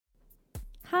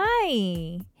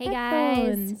Hi. Hey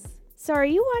guys. So are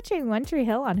you watching One Tree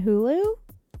Hill on Hulu?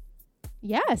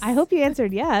 Yes. I hope you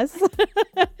answered yes.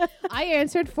 I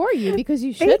answered for you because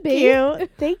you Thank should be. you.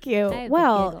 Thank you. I have the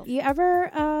Well, giggles. you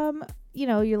ever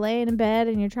you're laying in bed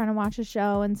and you're trying to watch a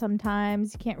show and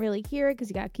sometimes you can't really hear it because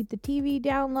you got to keep the TV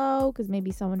down low because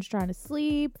maybe someone's trying to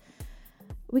sleep.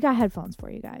 We got headphones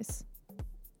for you guys.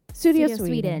 Studio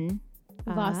Sweden.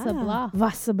 Vasa blah.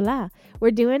 Vasa blah.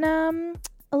 We're doing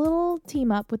a little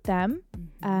team up with them.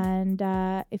 Mhm.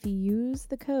 And if you use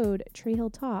the code Tree Hill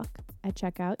Talk at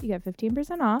checkout, you get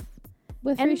 15% off.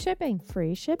 With And- free shipping.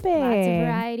 Free shipping. Lots of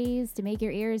varieties to make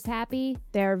your ears happy.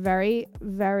 They're very,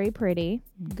 very pretty.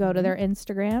 Go to their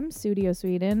Instagram, Studio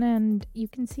Sweden, and you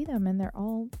can see them. And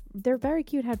they're very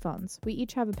cute headphones. We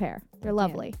each have a pair. They're do.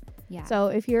 lovely. Yeah. So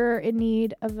if you're in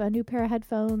need of a new pair of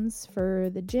headphones for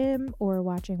the gym or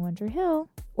watching One Tree Hill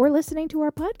or listening to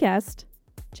our podcast,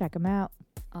 check them out.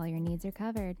 all your needs are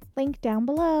covered. Link down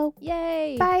below.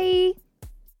 Yay. Bye.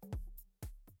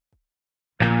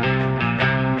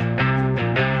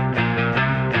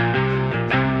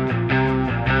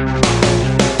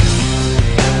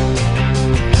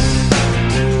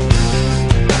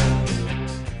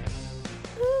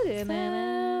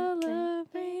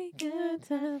 Celebrate good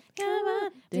time. Come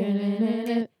on.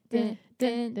 Dun, dun,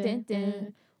 dun, dun,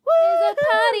 dun. There's a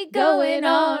party going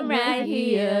on right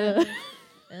here.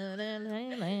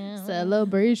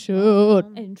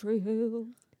 Celebration. In Tree Hill.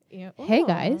 Hey,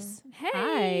 guys.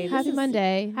 Hey. Hi. Happy is-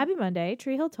 Monday. Happy Monday,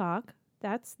 Tree Hill Talk.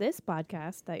 That's this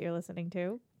podcast that you're listening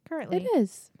to currently. It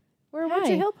is. We're a One Hi.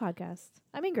 Tree Hill podcast.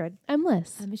 I'm Ingrid. I'm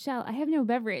Liz. Michelle, I have no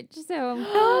beverage, so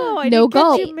Oh, I No didn't get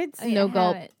gulp. you mid- I No have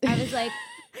gulp. it. I was like,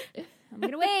 I'm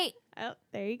gonna wait. Oh,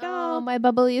 there you go. Oh, my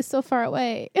bubbly is so far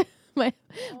away.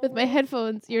 With my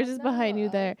headphones. Yours is behind you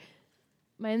there.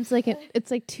 Mine's like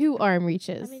it's like 2 arm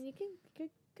reaches. I mean, you can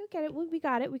go get it. We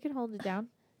got it. We can hold it down.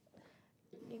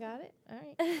 You got it? All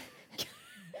right.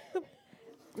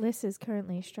 Liz is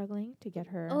currently struggling to get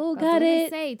her. Oh, bubbly. got it.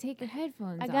 Say, take your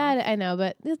headphones I off. got it. I know,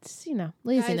 but it's,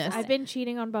 laziness. Guys, I've been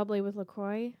cheating on bubbly with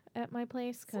LaCroix at my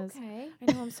place because It's okay.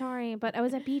 I know I'm sorry, but I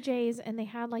was at BJ's and they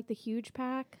had like the huge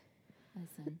pack.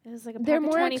 Listen. It was like a They're pack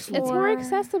of more 24. it's more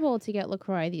accessible to get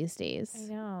LaCroix these I days.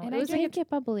 know. And it I was You like can't get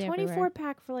bubbly 24 everywhere.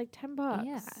 pack for like $10.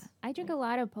 Yeah. I drink a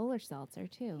lot of Polar seltzer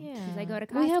too. Yeah. Because I go to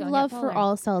Costco. We have and get love for Polar.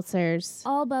 all seltzers.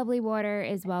 All bubbly water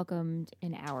is welcomed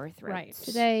in our throats. Right.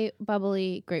 Today,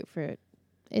 bubbly grapefruit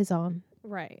is on.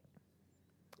 Right.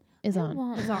 Is I on.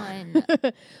 want Is on.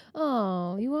 one.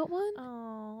 Oh, you want one?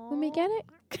 Oh. Let me get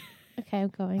it. Okay, I'm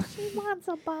going. She wants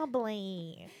a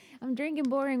bubbly. I'm drinking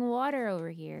boring water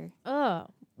over here. Ugh.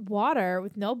 Water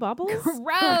with no bubbles?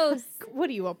 Gross. What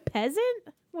are you, a peasant?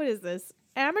 What is this?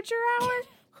 Amateur hour?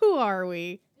 Who are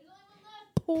we?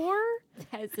 Poor?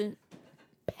 Peasant.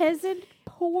 Peasant?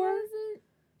 Poor?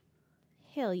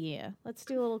 Hell yeah. Let's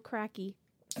do a little cracky.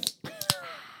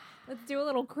 Let's do a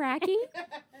little cracky.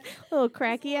 A little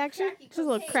cracky action? Just a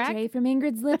little crack? Straight from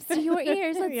Ingrid's lips to your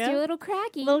ears. Let's Yeah. do a little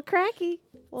cracky. Little cracky.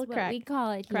 Little That's what crack. we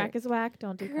call it. Crack here. is whack.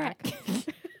 Don't do crack.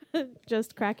 Crack.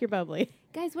 Just crack your bubbly.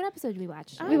 Guys, what episode did we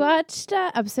watch? We watched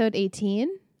episode 18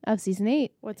 of season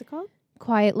 8, What's it called?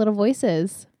 Quiet Little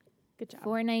Voices, Good job.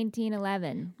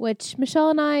 4/19/11. which Michelle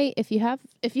and I, if you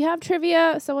have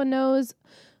trivia, someone knows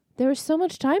there was so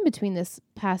much time between this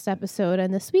past episode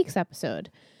and this week's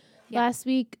episode. Yeah. Last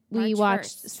week we March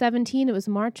watched 1st. 17. It was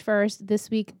March 1st. This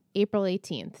week, April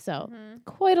 18th. So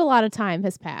quite a lot of time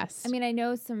has passed. I mean, I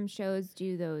know some shows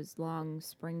do those long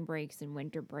spring breaks and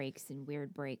winter breaks and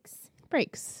weird breaks.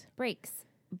 breaks.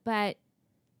 But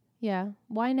Yeah.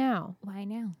 Why now? why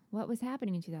now? What was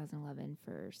happening in 2011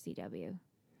 for CW?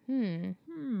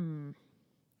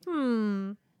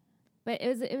 But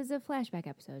it was a flashback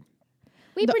episode.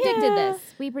 We predicted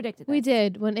this. We predicted this. We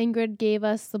did. When Ingrid gave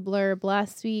us the blurb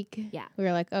last week, Yeah. we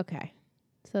were like, okay.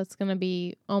 So it's going to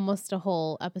be almost a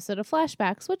whole episode of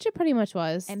flashbacks, which it pretty much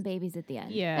was. And babies at the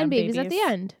end. Yeah. And babies at the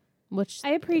end, which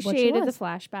I appreciated the was.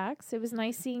 flashbacks. It was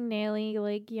nice seeing Nelly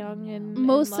like young know. and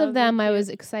most and of them loved I and was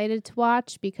cute. excited to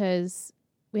watch because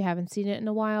we haven't seen it in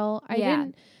a while. Yeah.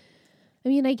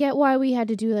 I get why we had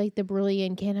to do like the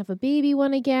Brilliant Can't Have a Baby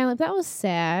one again. Like that was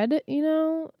sad,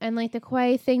 and like the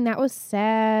Quay thing, that was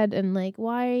sad. And like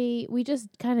why we just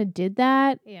kind of did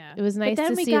that. Yeah. It was nice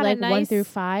then to we see got a like 1 nice- through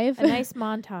 5. A nice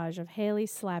montage of Haley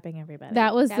slapping everybody.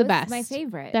 That was That the was best. my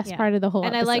favorite. Best Yeah. part of the whole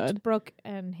and episode. I liked Brooke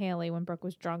and Haley when Brooke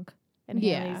was drunk and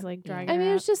Yeah. Haley's like Yeah. dragging I her mean,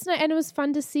 it was out. just and it was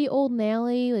fun to see old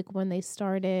Nelly like when they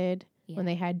started, Yeah. when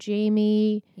they had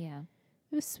Jamie. Yeah.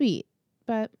 It was sweet,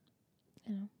 but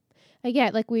I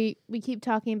get like we keep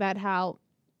talking about how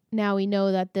now we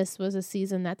know that this was a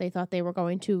season that they thought they were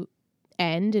going to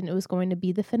end and it was going to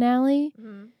be the finale.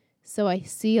 Mm-hmm. So I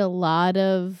see a lot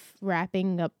of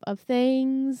wrapping up of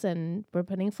things, and we're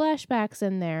putting flashbacks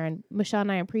in there. And Michelle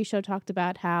and I on pre-show talked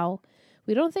about how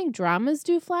we don't think dramas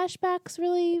do flashbacks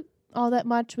really all that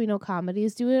much. We know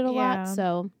comedies do it a lot.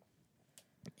 So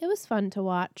it was fun to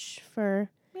watch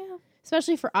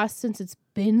especially for us, since it's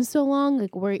been so long.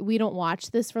 Like we don't watch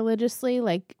this religiously.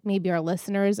 Like maybe our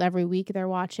listeners every week they're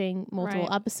watching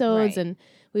multiple episodes, and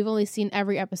we've only seen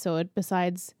every episode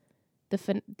besides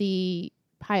the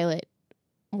pilot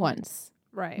once.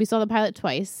 Right. We saw the pilot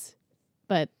twice,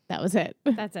 but that was it.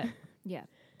 That's it. Yeah.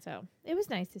 So it was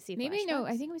nice to see. Maybe no.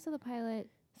 I flashbacks. think we saw the pilot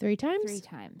 3 times. 3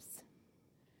 times.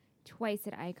 Twice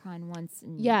at Icon, once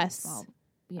in Yes. well,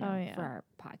 for our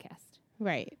podcast.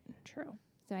 Right. True.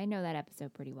 So I know that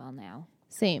episode pretty well now.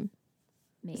 Same.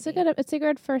 Maybe. It's a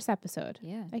good first episode.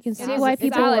 Yeah. I can It see is why a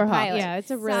people solid were hooked. pilot. Yeah,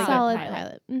 it's a really Solid good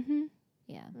pilot. Mm-hmm.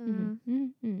 Yeah.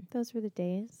 Mm-hmm. Those were the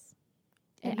days.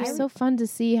 And It was I so fun to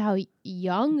see how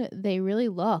young they really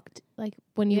looked. Like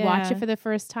when you watch Yeah. it for the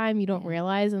first time, you don't Yeah.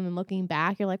 realize, and then looking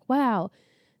back, you're like, "Wow,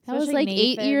 that was Especially like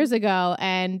 8 Nathan. years ago,"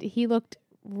 and he looked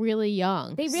really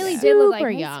young. They really Super did look like high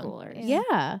young. schoolers.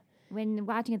 Yeah, When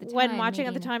watching at the time. When watching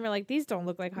at the maybe- time, you're like, these don't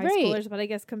look like high Right. schoolers, but I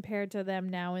guess compared to them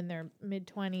now in their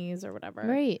mid-20s or whatever.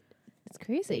 right. It's They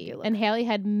crazy. do look- And Haley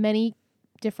had many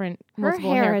different Her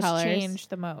multiple hair hair has colors. changed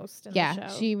the most in the Yeah,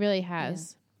 show. she really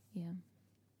has.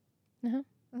 Yeah.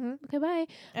 Mhm. Okay, bye.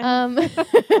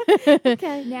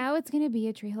 Okay. Now it's going to be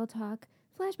a Tree Hill Talk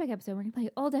flashback episode. We're going to play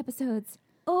old episodes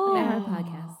Oh. of our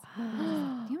podcast. Do you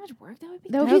know how much work that would be?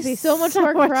 That would be so much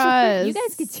work for us. You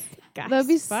guys could do Guys, That would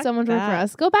be fuck so much work for that.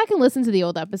 us. Go back and listen to the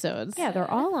old episodes. Yeah, they're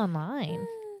all online.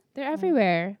 They're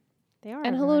everywhere. They are.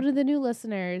 And hello to the new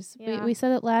listeners. Yeah. We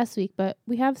said it last week, but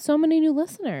we have so many new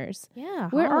listeners. Yeah.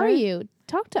 Where are you?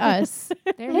 Talk to us.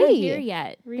 They're Hey. not here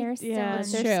yet. They're still Yeah, in-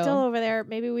 they're True. still over there.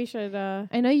 Maybe we should. I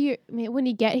know you. When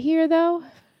you get here, though,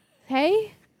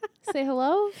 hey, say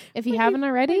hello if you haven't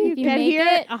already. If you get make here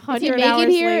it- 100 if you make hours it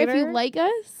here, later, if you like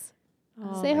us,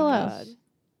 Oh say my hello. God.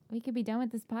 We could be done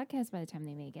with this podcast by the time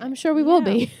they make it. I'm sure we will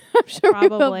Yeah. be. I'm sure we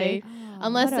will Probably. be. Oh,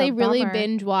 Unless what a they really bummer.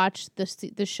 binge watch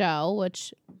the show,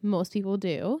 which most people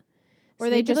do. Or So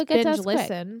they could just look at binge us quick.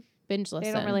 listen. Binge listen.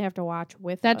 They don't really have to watch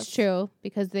with That's us. true,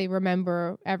 because they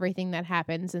remember everything that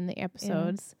happens in the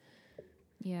episodes.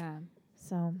 yeah.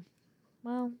 So,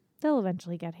 well, they'll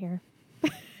eventually get here.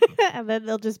 And then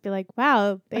they'll just be like,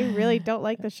 wow, they really don't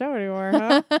like the show anymore,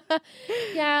 huh?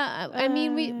 Yeah, I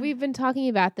mean, we've been talking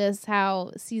about this,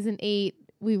 how season 8,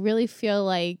 we really feel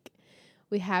like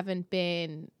we haven't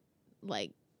been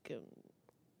like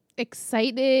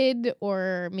excited,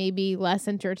 or maybe less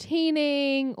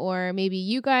entertaining, or maybe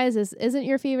you guys isn't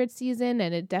your favorite season,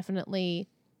 and it definitely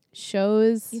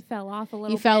shows. You fell off a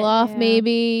little You fell bit. off yeah.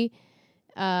 maybe,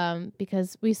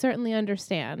 because we certainly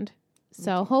understand.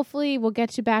 So hopefully we'll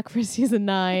get you back for season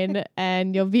 9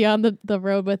 and you'll be on the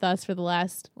road with us for the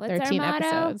last What's our 13 motto?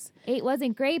 episodes. 8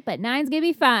 wasn't great, but 9's going to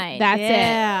be fine. That's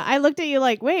Yeah. I looked at you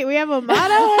like, wait, we have a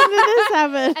motto? When did this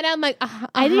happen? it. And I'm like,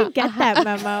 I didn't get that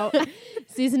memo.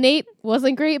 Season 8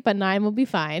 wasn't great, but 9 will be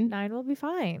fine. 9 will be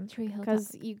fine. Tree Hill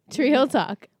Because Tree Hill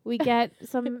Talk. we get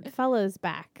some fellas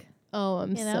back. Oh,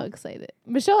 I'm You so know? excited.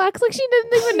 Michelle acts like she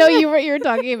didn't even know you were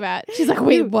talking about. She's like,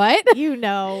 wait, what? You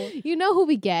know. You know who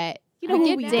we get. You know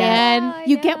We who get we Dan. I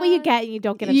You get what you know. get and you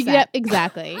don't get You upset. get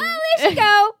exactly. Oh, there she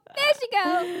go. There she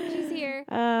go. She's here.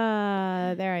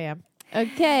 There I am.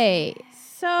 Okay.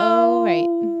 So Oh,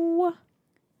 right.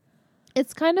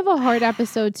 It's kind of a hard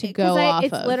episode to go off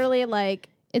it's of. literally like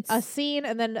It's a scene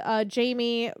and then a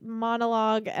Jamie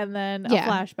monologue and then Yeah, a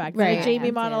flashback. Then right. a Jamie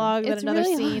Yeah. monologue, then it's another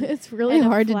really scene. It's really and a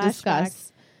hard to flashback. discuss.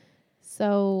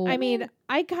 So I mean,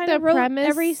 I kind The of wrote premise-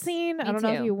 every scene. I Me don't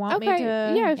know if too. you want me Okay, to.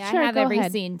 yeah. Yeah, Sure, I have go every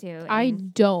ahead. scene too. I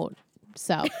don't.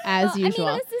 So as usual,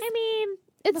 I mean, this is I mean,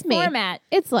 it's the me. format.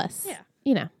 It's Liz. Yeah.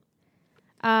 You know.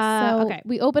 So okay.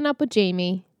 we open up with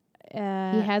Jamie. He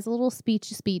He has a little speech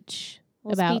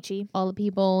about speechy. all the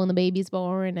people and the babies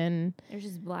born and There's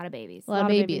just a lot of babies. a lot of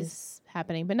babies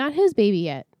happening, but not his baby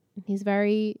yet. He's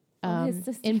very Oh, his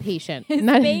sister. impatient. His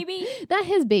not baby. not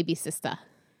his baby sister,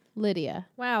 Lydia.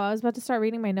 Wow, I was about to start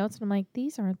reading my notes and I'm like,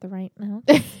 these aren't the right notes.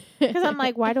 Because I'm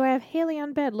like, why do I have Haley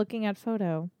on bed looking at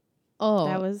photo? Oh,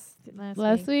 That was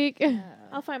last week.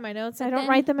 I'll find my notes. But I don't then-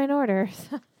 write them in order.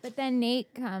 But then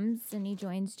Nate comes and he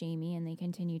joins Jamie and they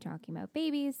continue talking about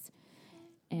babies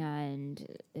and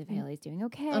if Haley's doing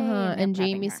okay. And they're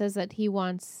Jamie prepping her. says that he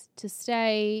wants to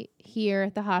stay here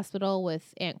at the hospital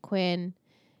with Aunt Quinn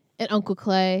and Uncle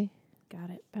Clay, Got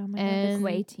it. Found my And- the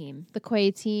Quay team. the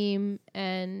Quay team,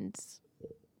 and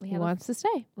We he have wants to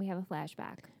stay. we have a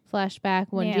flashback. Flashback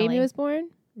when Nailing. Jamie was born.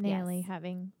 Nearly Yes.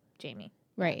 having Jamie.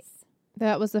 Right. Yes.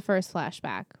 That was the first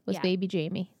flashback. Was Yeah. baby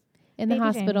Jamie in the Baby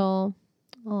Jamie. hospital?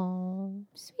 Oh,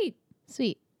 Sweet.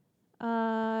 sweet.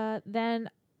 Then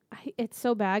it's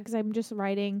so bad because I'm just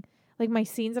writing like my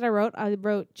scenes that I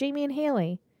wrote Jamie and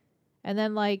Haley, and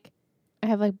then like I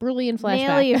have like brilliant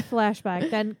flashback. Haley flashback,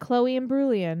 then Chloe and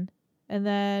Brulian, and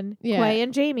then Yeah. Quay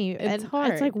and Jamie. It's and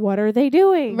hard. It's like, what are they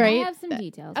doing? Right. I have some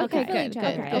details. Okay, We can fill good, each good,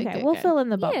 other good, in. Okay, good, we'll good. fill in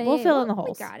the we'll fill in the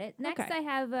holes. We got it. Next, Okay. I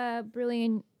have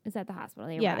Brilliant is at the hospital.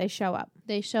 They Yeah, arrive. they show up.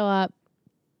 They show up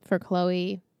for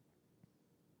Chloe.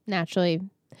 Naturally,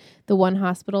 the one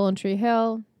hospital in Tree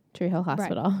Hill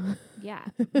Hospital. Yeah.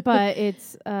 But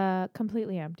it's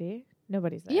completely empty.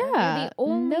 Nobody's there. Yeah, the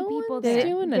only no people one's there.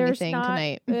 doing There's anything not-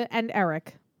 tonight. And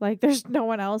Eric. Like, there's no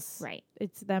one else. Right.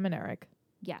 It's them and Eric.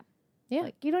 Yeah. Yeah.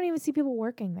 Like, you don't even see people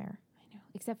working there. I know.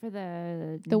 Except for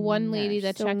the The one lady nurse.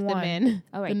 that The checked them one. in,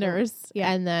 Oh, right, the the- nurse,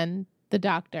 yeah. and then the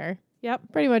doctor. Yep.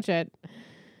 Pretty much it.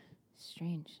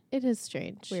 Strange. It is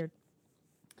strange. Weird.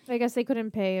 I guess they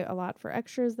couldn't pay a lot for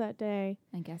extras that day.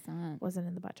 I guess not. Wasn't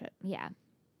in the budget. Yeah.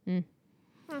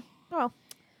 Well,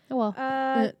 Oh well.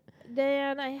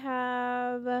 then I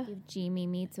have Jamie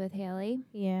meets with Haley,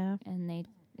 yeah. and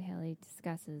Haley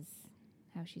discusses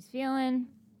how she's feeling,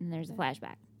 and there's a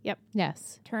flashback.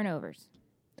 Yes. Turnovers.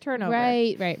 Turnover.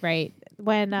 Right.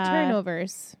 When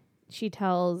Turnovers. she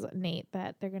tells Nate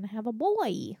that they're gonna have a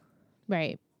boy.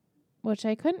 Right. Which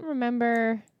I couldn't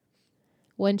remember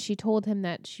when she told him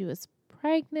that she was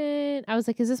pregnant. I was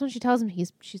like, is this when she tells him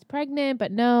she's pregnant?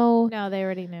 But no. No, they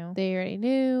already knew. They already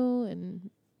knew, and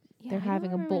Yeah, they're I don't having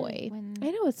a remember boy. when- I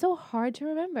know it's so hard to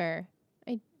remember.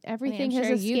 Everything I'm has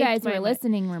sure escaped you guys my were mind.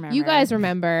 listening. Remember? You guys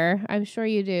remember? I'm sure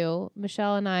you do.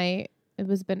 Michelle and I.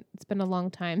 It's been a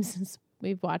long time since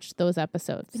we've watched those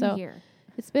episodes. It's been So a year.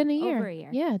 it's been a year. Over a year.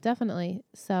 Yeah, definitely.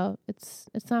 So it's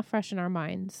not fresh in our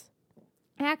minds.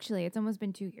 Actually, it's almost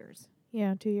been 2 years.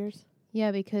 Yeah, 2 years.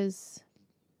 Yeah, because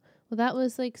that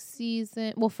was like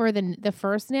for the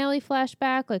first Nelly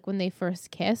flashback, like when they first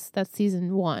kissed, that's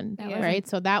season 1, That right?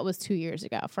 So that was 2 years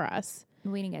ago for us.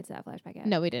 We didn't get to that flashback yet.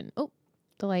 No, we didn't. Oh,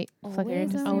 the light flickered.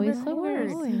 Always on Always record.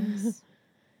 flickers. Always.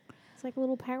 It's like a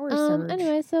little power surge.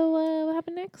 Anyway, so what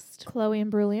happened next? Chloe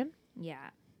and Brulian. Yeah.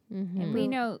 Mm-hmm. And we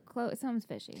know something's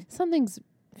fishy. Something's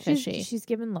fishy. She's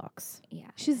giving looks. Yeah.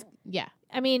 Yeah.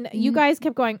 I mean, you guys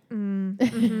kept going.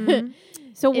 Mhm.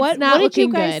 So It's what not did you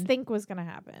looking guys good. think was gonna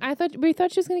happen? We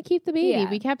thought she was going to keep the baby. Yeah.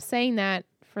 We kept saying that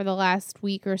for the last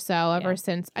week or so, ever Yeah.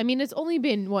 since. I mean, it's only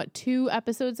been 2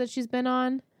 episodes that she's been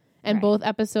on, and Right. both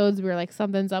episodes we were like,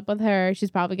 something's up with her. She's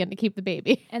probably going to keep the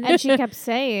baby. And And she kept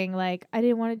saying like, I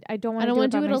don't want to wanna do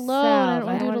it do by it alone. myself.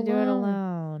 I don't wanna wanna do it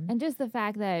alone. And just the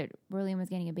fact that Brilliant was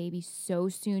getting a baby so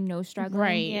soon, no struggling.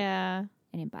 Right. Yeah.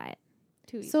 I didn't buy it.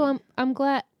 Too easy. So I'm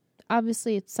glad.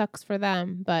 Obviously, it sucks for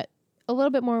them, but a little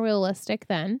bit more realistic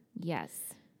then.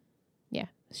 Yes.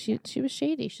 She was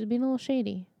shady. She's being a little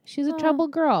shady. She's a Aw.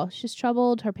 troubled girl. She's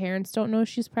troubled. Her parents don't know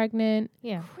she's pregnant.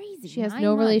 yeah, Crazy. She has 9 no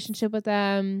months. relationship with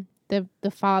them.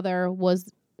 The father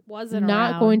was wasn't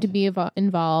not around. going to be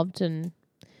involved, and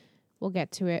we'll get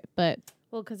to it. But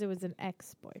Well, because it was an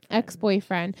ex-boyfriend.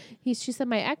 ex-boyfriend, she said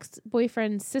my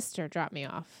ex-boyfriend's sister dropped me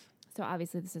off. So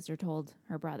obviously the sister told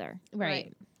her brother.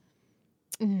 Right.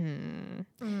 Mm.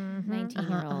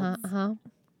 19-year-olds.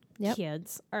 Yep.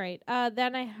 Kids. All right.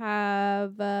 Then I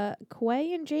have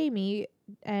Quay and Jamie,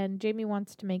 and Jamie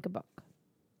wants to make a book.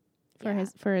 Yeah.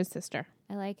 For his sister.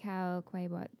 I like how Quay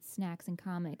bought snacks and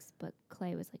comics, but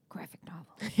Clay was like graphic novel.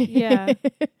 Yeah.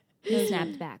 He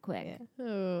snapped back quick. Yeah.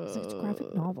 Oh. It's a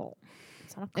graphic novel.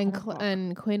 It's not a And comic book.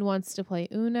 and Quinn wants to play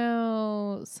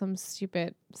Uno. Some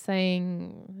stupid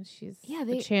saying she's Yeah,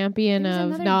 the champion there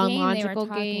was of another game they were non-logical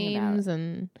talking about. games,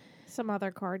 and Some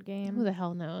other card game. who the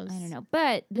hell knows? I don't know.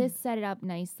 But this set it up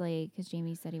nicely because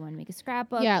Jamie said he wanted to make a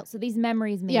scrapbook. Yeah. So these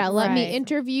memories make Yeah, let me Right.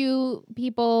 interview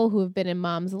people who have been in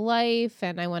mom's life,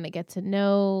 and I want to get to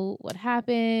know what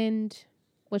happened,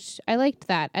 which I liked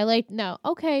that.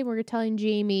 Okay, we're telling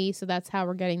Jamie, so that's how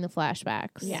we're getting the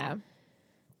flashbacks. Yeah.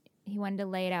 He wanted to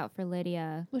lay it out for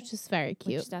Lydia, Which is very which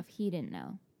cute. stuff he didn't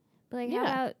know. But like, how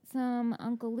Yeah. about some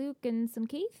Uncle Luke and some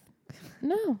Keith?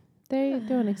 No, they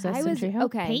don't exist I in was Tree Hill.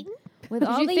 okay. Peyton? With Did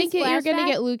all you these think that you're going to flashbacks-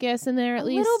 get Lucas in there at A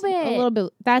least? little bit. A little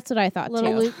bit. That's what I thought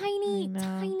Little too. Luke. tiny, I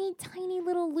know. tiny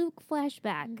little Luke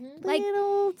flashback. Like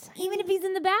Little even if he's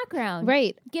in the background,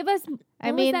 Right. Give us. I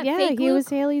what was mean, that, yeah, fake he Luke? was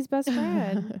Haley's best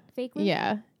friend. Fake Luke.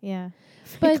 Yeah. yeah.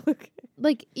 But- Luke.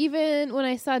 Like, even when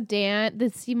I saw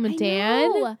the scene with I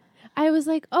Dan, know. I was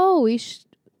like, oh,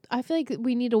 I feel like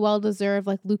we need a well-deserved,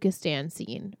 like, Lucas Dan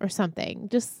scene or something.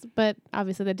 But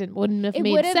obviously that wouldn't have It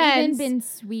made would have sense. even been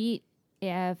sweet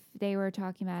if they were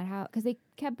talking about how, because they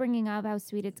kept bringing up how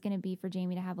sweet it's going to be for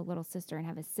Jamie to have a little sister and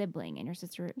have a sibling, and your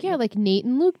sister. Yeah, like Nate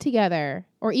and Luke together,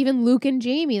 or even Luke and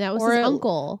Jamie. That was Or his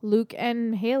uncle. Luke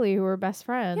and Haley, who were best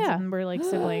friends, Yeah. and were like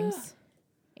siblings.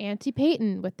 Auntie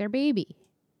Peyton with their baby.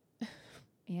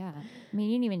 Yeah. I mean,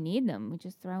 you didn't even need them. We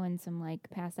just throw in some like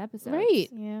past episodes. Right.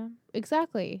 Yeah.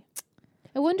 Exactly.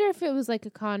 I wonder if it was like a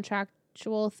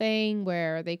contractual thing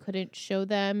where they couldn't show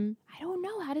them I don't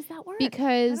know. How does that work?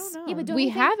 because I don't know. Yeah, but don't we you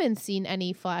think- haven't seen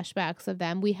any flashbacks of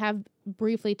them. We have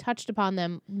briefly touched upon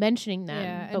them, mentioning them.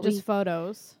 Yeah, and but just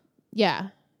photos.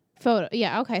 photo.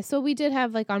 Yeah, okay. So we did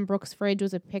have like on Brooke's fridge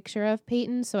was a picture of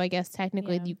Peyton. So I guess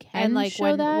technically Yeah. you can And like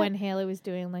show that. when Haley was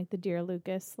doing like the Dear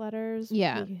Lucas letters,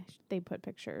 Yeah. they put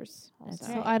pictures. That's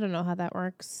Also. so I don't know how that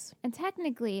works. And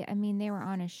technically, I mean, they were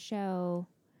on a show.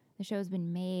 The show's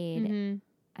been made. Mhm.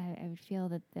 I would feel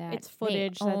that It's they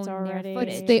footage that's own their already-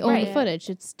 footage. They own right. the footage.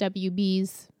 It's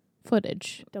WB's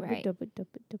footage. Right.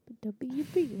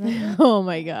 WB. Oh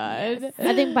my god.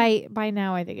 I think by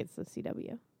now I think it's the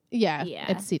CW. Yeah,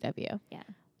 Yeah. it's CW.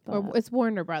 Or But it's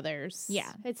Warner Brothers.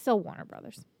 Yeah. it's still Warner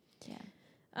Brothers. Yeah.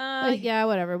 Like, yeah,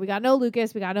 whatever. We got no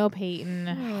Lucas. We got no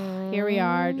Peyton. Here we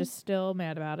are, just still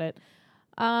mad about it.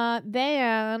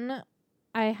 Then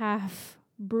I have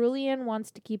Brilliant wants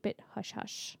to keep it hush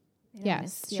hush.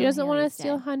 Yes. She doesn't want to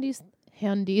steal Hundy's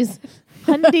Hundies.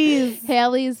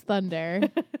 Haley's thunder.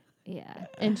 Yeah.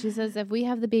 And she says if we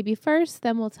have the baby first,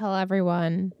 then we'll tell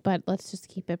everyone, but let's just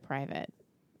keep it private.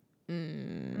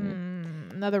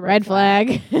 Another Red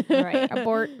flag. Right.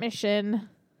 Abort mission.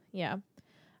 Yeah.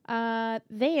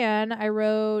 Then I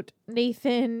wrote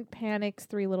Nathan panics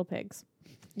 3 little pigs.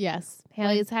 Yes.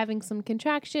 Haley is having some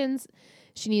contractions.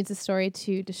 She needs a story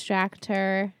to distract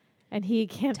her. And he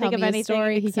can't Tell think of me a anything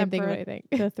story. He except can't think of for anything.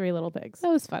 the 3 little pigs. That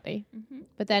was funny. Mm-hmm.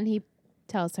 But then he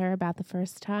tells her about the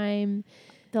first time,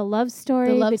 The love story.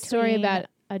 the love story between about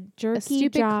a jerky a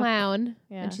stupid jock. clown.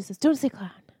 Yeah. And she says, don't say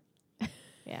clown.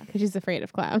 Yeah. Because she's afraid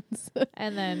of clowns.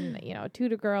 And then,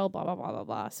 tutor girl, blah, blah, blah, blah,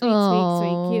 blah. Sweet, Oh. sweet,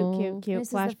 sweet, cute, cute, cute.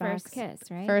 This Flashbacks. is the first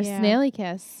kiss, right? First Yeah. snaily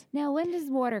kiss. Now, when does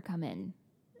water come in?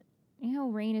 You know,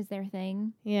 rain is their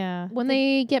thing. Yeah. When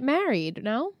they get married,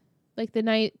 no? Like the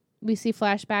night we see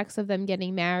flashbacks of them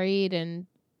getting married and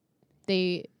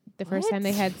the first time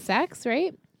they What? had sex,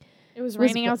 right? It was Was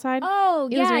raining wh- outside. Oh,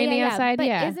 It was raining yeah. outside, But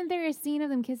yeah. isn't there a scene of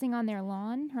them kissing on their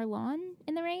lawn, her lawn,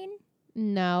 in the rain?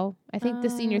 No. I think the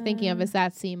scene you're thinking of is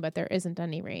that scene, but there isn't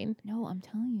any rain. No, I'm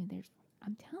telling you.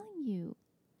 I'm telling you.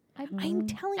 I'm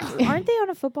telling you. Aren't they on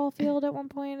a football field at one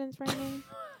point and it's raining?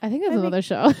 I think that's I another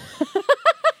show.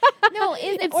 No,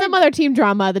 It's some other team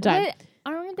drama at the time. But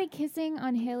aren't they kissing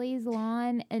on Haley's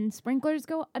lawn and sprinklers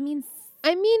go? I mean,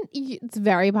 I mean, it's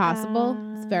very possible.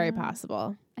 It's very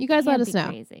possible. You guys let us know.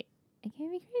 Crazy. It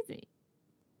can't be crazy.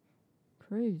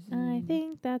 Crazy. I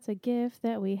think that's a gift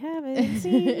that we haven't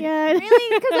seen yet.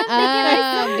 Really? Because I'm thinking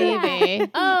I saw that.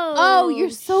 maybe. Oh, You're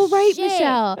so right, shit.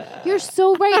 Michelle. You're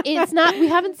so right. It's not. We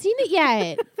haven't seen it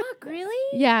yet. Fuck,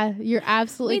 really? Yeah, you're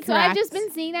absolutely Wait, so correct. I've just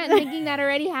been seeing that and thinking that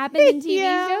already happened in TV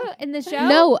Yeah. show in the show.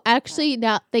 No, actually,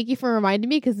 now thank you for reminding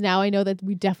me because now I know that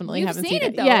we definitely You've haven't seen seen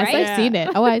it though, Yes, right? I've Yeah. seen it.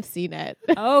 Oh, I've seen it.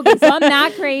 Okay, so I'm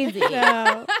not crazy.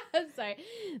 No. Sorry,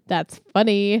 that's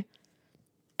funny.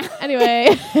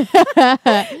 Anyway,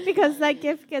 Because that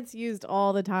gift gets used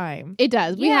all the time. it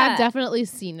does. We Yeah. have definitely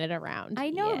seen it around.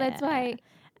 I know. That's why.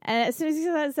 And as soon as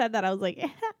you said that, I was like,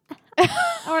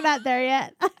 we're not there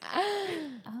yet. Oh,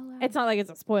 wow. It's not like it's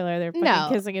a spoiler. They're fucking No.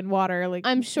 kissing in water. Like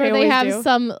I'm sure they always have do.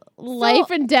 some life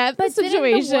and death But didn't the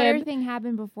water situation. thing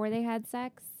happen before they had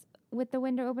sex with the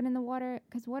window open in the water?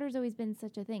 Because water's always been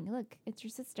such a thing. Look, it's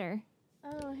your sister.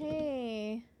 Oh,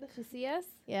 hey. Does she see us?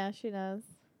 Yeah, she does.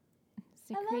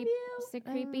 It's a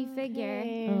creepy figure.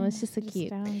 Oh, it's just a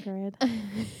cute- downgrade.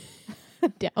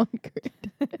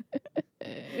 Downgrade.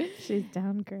 She's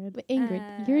downgrade. But Ingrid,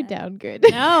 Uh, you're downgrade.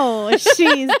 No,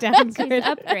 she's downgrade. She's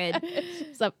upgrade.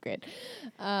 She's upgrade.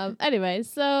 Anyway,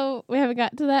 so we haven't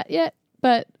got to that yet,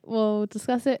 but we'll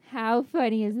discuss it. How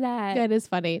funny is that? It is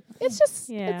funny. It's just,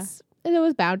 Yeah. it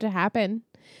was bound to happen.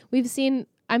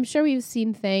 I'm sure we've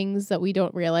seen things that we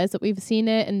don't realize that we've seen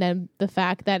it, and then the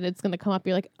fact that it's going to come up,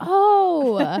 you're like,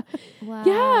 oh, Wow.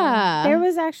 yeah. There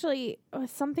was actually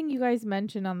something you guys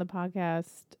mentioned on the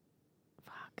podcast.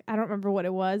 Fuck, I don't remember what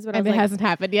it was, but I and was it like, hasn't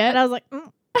happened and yet. I was like,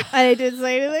 I didn't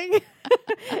say anything.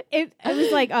 it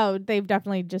was like, oh, they've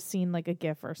definitely just seen like a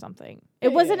GIF or something.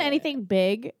 It wasn't anything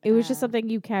big. It was just something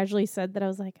you casually said that I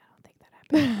was like, I don't think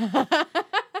that happened.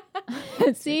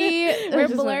 See, We're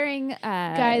just like- blurring,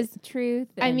 guys, truth.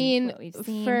 I and mean, what we've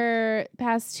seen. for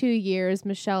past 2 years,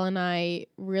 Michelle and I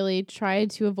really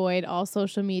tried to avoid all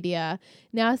social media.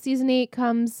 Now season 8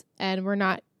 comes and we're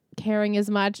not caring as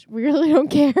much. We really don't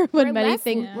care when we're many less,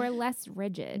 things. Yeah. we're less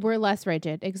rigid. We're less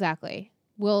rigid, exactly.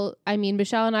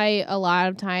 Michelle and I a lot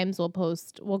of times we'll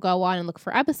go on and look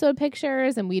for episode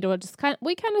pictures, and we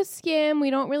kind of skim. We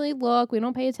don't really look. We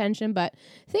don't pay attention, but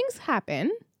things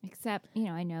happen. Except,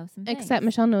 I know some things. Except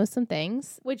Michelle knows some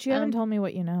things. Which you haven't Um, told me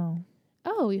what you know.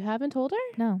 Oh, you haven't told her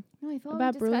No. No, I thought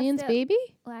about we discussed Brilliant's it baby?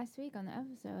 last week on the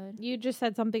episode. You just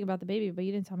said something about the baby, but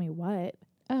you didn't tell me what.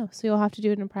 Oh, so you'll have to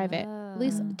do it in private. At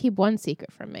least Oh. keep one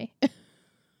secret from me.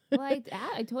 Well,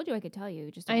 I told you I could tell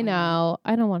you. Just don't I wanna know.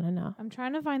 I don't want to know. I'm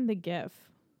trying to find the GIF.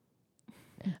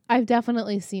 I've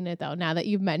definitely seen it though. Now that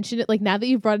you've mentioned it, like now that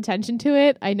you've brought attention to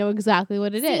it, I know exactly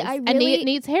what it See, is. I And really-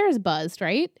 Nate's hair is buzzed,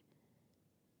 right?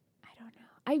 I don't know.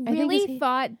 I think really it's he-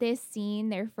 thought this scene,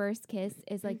 their first kiss,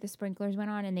 is like the sprinklers went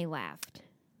on and they laughed.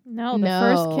 No, the No.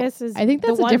 first kiss is I think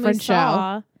that's the a one we different show.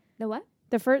 saw. The what?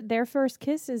 Their first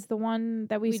kiss is the one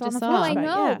that we We saw in just the saw. Oh, I flashback,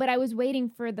 know, yeah. but I was waiting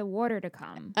for the water to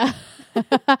come.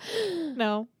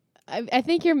 No. I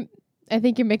think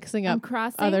you're mixing I'm up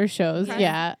crossing. other shows. Cross-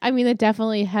 Yeah. I mean, it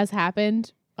definitely has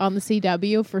happened on the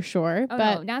CW for sure. Oh,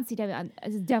 but no, not CW.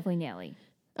 It's definitely Nelly.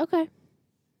 okay.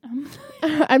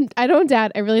 I don't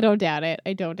doubt. I really don't doubt it.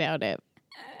 I don't doubt it.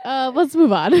 Let's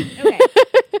move on. Okay.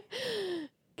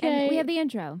 And Okay. we have the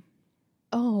intro.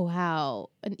 Oh wow,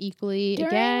 an equally During-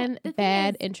 again the thing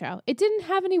bad is- intro. It didn't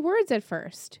have any words at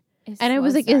first, It's and I slow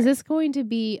was like, start. "Is this going to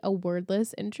be a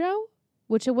wordless intro?"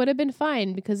 Which it would have been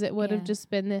fine because it would Yeah. have just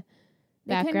been the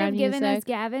They couldn't have background given us music.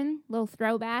 Gavin little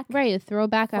throwback, Right, a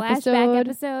throwback flashback episode.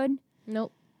 episode.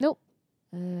 Nope.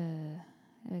 It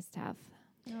was tough.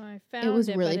 No, I found was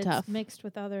it, really but tough. It's mixed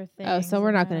with other things. Oh, so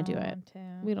we're not going gonna to do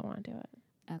it. We don't want to do it.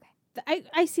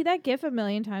 I see that GIF a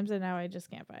million times, and now I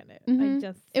just can't find it. Mhm. I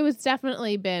just It was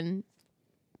definitely been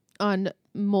on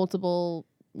multiple,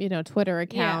 Twitter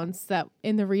accounts that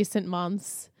in the recent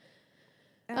months.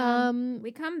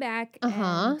 We come back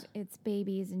Uh-huh. and it's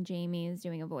Babies and Jamie is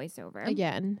doing a voiceover.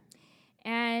 Again.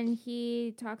 And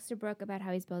he talks to Brooke about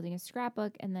how he's building a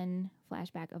scrapbook and then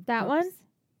flashback of That one? Brooke's-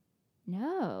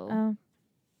 No.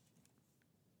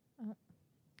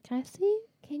 Can I see?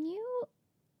 Can you?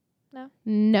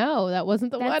 No, that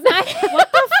wasn't the That's one. not-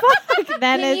 what the fuck?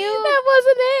 Then Can it, you? That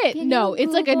wasn't it. Can No, you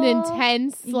it's like an Google-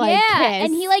 intense yeah, kiss.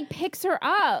 and he like picks her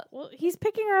up. well, he's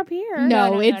picking her up here.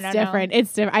 No, no, it's no. different.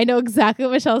 It's different. I know exactly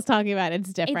what Michelle's talking about.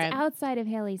 It's different. It's outside of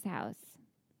Haley's house.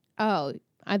 Oh,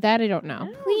 that I don't know.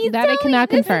 Please That I tell me cannot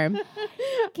this is- confirm.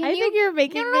 Can I you? think you're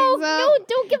making no, things up. no,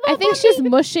 don't give up. I think on she's me.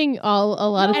 mushing a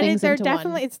lot of and things they're into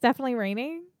definitely one. it's definitely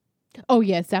raining. Oh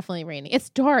yeah, it's definitely raining. It's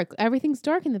dark. Everything's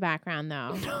dark in the background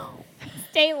though,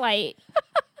 daylight.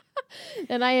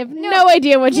 and I have No. no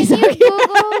idea what she's Can you talking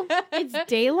Google about. It's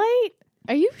daylight.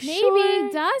 Are you maybe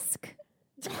sure? dusk?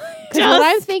 'Cause what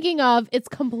I'm thinking of, it's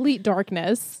complete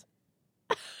darkness.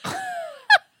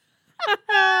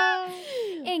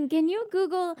 And can you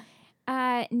Google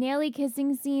Nelly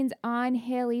kissing scenes on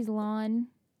Haley's lawn?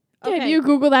 Can Okay. you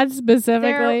Google that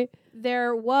specifically?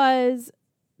 There was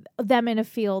them in a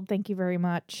field. Thank you very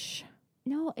much.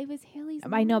 No, it was Haley's.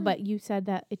 I know, lawn. but you said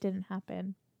that it didn't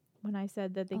happen when I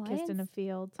said that they Oh, I kissed in didn't a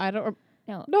field. I don't.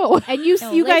 no. No. And you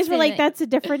No, you guys were listen, like, "That's a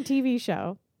different TV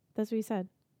show." That's what you said.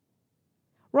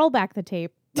 Roll back the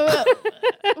tape.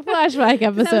 Flashback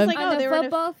episode. like, on oh, they the were in a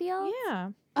football field. Yeah.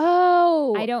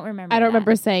 Oh, I don't remember. I don't that.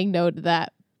 remember saying no to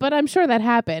that, but I'm sure that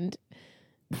happened.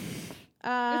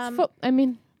 I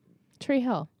mean, Tree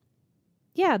Hill.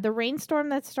 Yeah, the rainstorm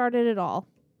that started it all.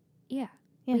 Yeah.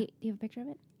 Yeah. Wait, do you have a picture of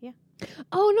it?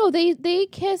 Oh no, they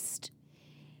kissed.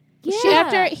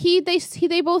 Yeah.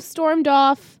 They both stormed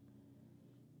off.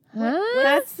 Huh?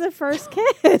 That's the first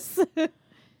kiss.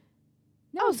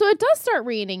 Oh, so it does start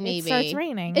raining. Maybe It starts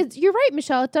raining. You're right,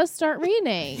 Michelle. It does start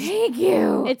raining. Thank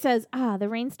you. It says, the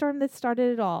rainstorm that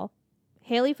started it all.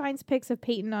 Haley finds pics of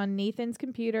Peyton on Nathan's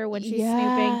computer when she's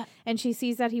snooping, and she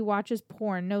sees that he watches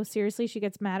porn. No, seriously, she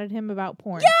gets mad at him about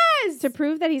porn. Yes. To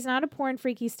prove that he's not a porn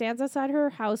freak, he stands outside her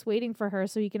house waiting for her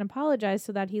so he can apologize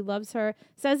so that he loves her,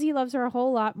 says he loves her a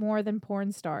whole lot more than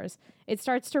porn stars. It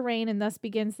starts to rain, and thus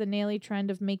begins the Nelly trend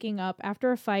of making up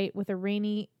after a fight with a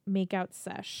rainy makeout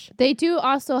sesh. They do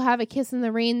also have a kiss in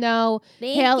the rain, though.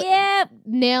 Thank Haley-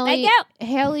 you.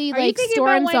 Haley Thank Are you like thinking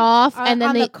about storms when, off, and then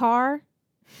on they the car.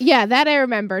 yeah, that I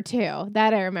remember too.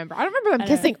 That I remember. I don't remember them I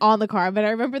don't kissing on the car, but I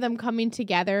remember them coming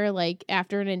together like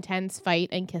after an intense fight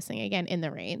and kissing again in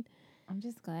the rain. I'm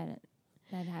just glad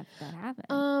that happened.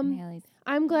 Um, And Haley's.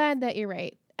 I'm glad that you're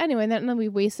right. anyway, then we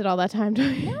wasted all that time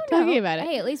talking about it.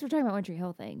 Hey, at least we're talking about One Tree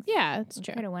Hill things. Yeah, it's We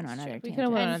true. could have went on It's other true. We tangents. coulda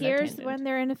went on And another here's tangent. when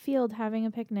they're in a field having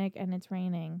a picnic and it's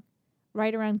raining,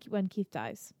 right around when Keith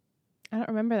dies. I don't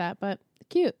remember that, but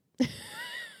cute.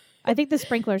 I think the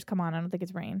sprinklers come on. I don't think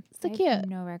it's rain. So I cute. have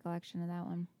no recollection of that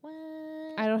one.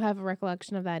 I don't have a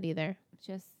recollection of that either.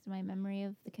 Just my memory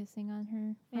of the kissing on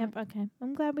her. Yep. Okay.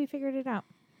 I'm glad we figured it out.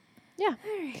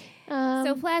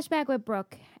 So flashback with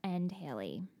Brooke and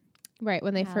Haley. Right,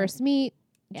 when they How- first meet,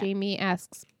 Yeah. Jamie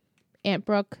asks Aunt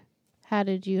Brooke, how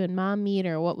did you and Mom meet,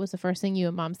 or what was the first thing you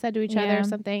and Mom said to each other Yeah. or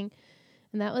something.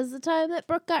 And that was the time that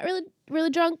Brooke got really, really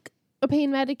drunk, or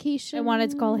pain medication. And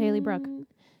wanted to call Haley Brooke.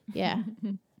 Yeah.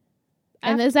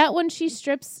 And is that when she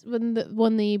strips, when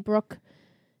the Brooke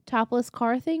topless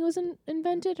car thing was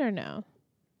invented, or no?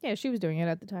 Yeah, she was doing it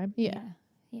at the time. Yeah.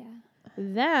 Yeah.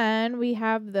 Then we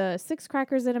have the 6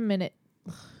 crackers in a minute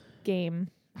game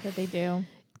that they do.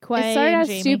 Quay It started and out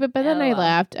Jamie. stupid, but then I LOL.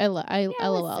 laughed. I it was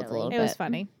LOL'd a silly. little It was bit.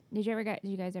 funny. Did you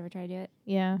guys ever try to do it?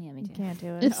 Yeah. Yeah, me You too. can't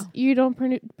do it. It's you don't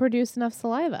produce enough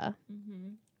saliva.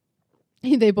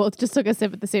 Mm-hmm. They both just took a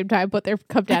sip at the same time, put their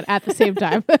cup down at the same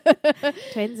time.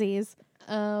 Twinsies.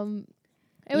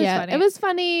 It was funny. It was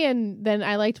funny, and then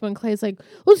I liked when Clay's like,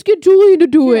 "Let's get Julian to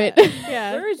do it."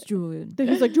 Yeah. Where's Julian? He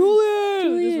was like,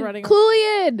 Julian! Just running.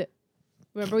 Clulian.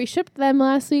 Remember we shipped them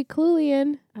last week,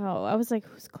 Clulian. Oh, I was like,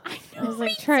 who's Clulian? I was know, like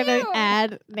me trying too. to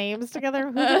add names together.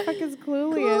 Who the fuck is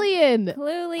Clulian? Clulian.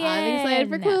 Clulian. I'm excited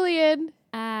for Clulian with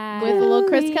a With little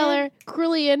Chris Clulian. Keller.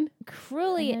 Clulian.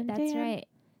 Cruelly. And That's Dan. right.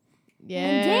 Yeah.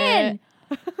 And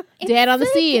Dan. Dan on the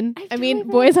scene. I mean,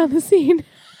 boys on the scene.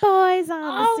 Boys on the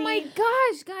Oh scene. my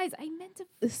gosh, guys! I meant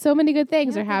to So many good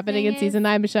things Yeah, are the happening thing in season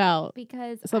 9, Michelle.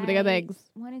 because So many good I things.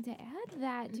 wanted to add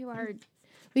that to our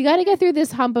We got to get through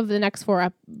this hump of the next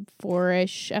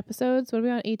 4-ish episodes. What are we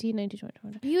on? 18, 19, 20,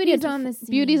 21. beauties on the scene.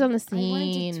 Beauties on the I wanted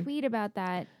to scene. tweet about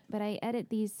that, but I edit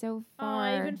these so Oh, far.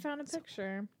 I even found a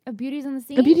picture. Beauties on the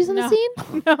scene. The beauties on No. the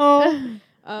scene No.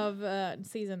 of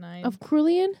season 9. of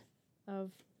Crulian. Of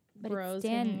But it's bros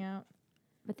Dan. hanging out.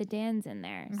 But the Dan's in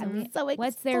there. So Mhm. we- So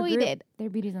what's their group? excited. Their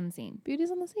beauties on the scene.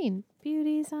 Beauties on the scene.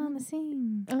 Beauties on the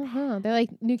scene. They're like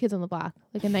New Kids on the Block,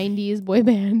 like a 90s boy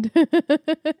band.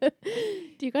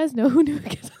 Do you guys know who New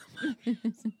Kids on the Block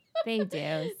is? They do.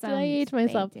 Did Some, I age they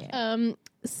myself? do.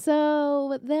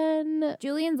 So then,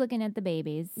 Julian's looking at the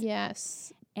babies.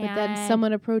 yes. But And then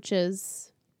someone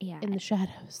approaches Yeah. in the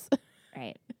shadows.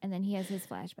 Right. And then he has his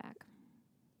flashback.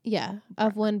 Yeah,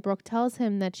 of when Brooke tells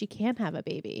him that she can't have a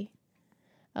baby.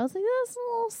 I was like, that's a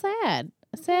little sad.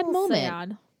 A sad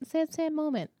moment. Sad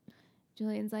moment.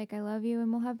 Julian's like, I love you and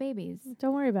we'll have babies.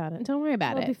 Don't worry about it. Don't worry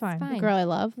about We'll it. be fine. fine. Girl I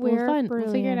love. We're fun. brilliant.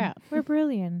 We'll figure it out. We're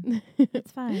brilliant.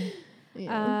 It's fine.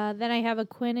 Yeah. Then I have a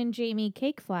Quinn and Jamie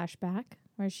cake flashback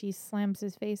where she slams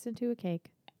his face into a cake.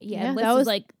 Yeah, Yeah, Liz that is was-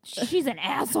 like, she's an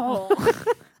asshole.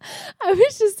 I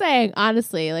was just saying,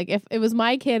 honestly, like if it was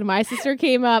my kid, my sister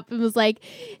came up and was like,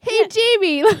 "Hey,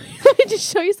 Jamie, let me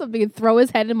just show you something," and throw his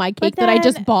head in my cake that I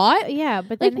just then- bought. Yeah,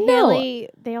 but Like, then no. Haley,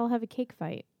 they all have a cake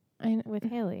fight I, with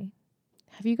Haley.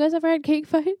 have you guys ever had cake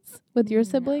fights with your No.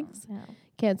 siblings? No.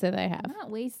 Can't say that I have. I'm not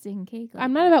wasting cake. Like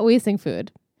I'm not that. about wasting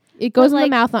food. It goes in the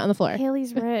like, mouth, not on the floor.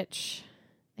 Haley's rich.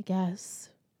 I guess.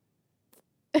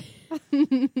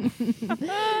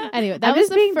 Anyway, that I'm was just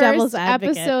the being devil's first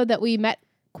advocate. episode that we met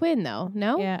Quinn, though.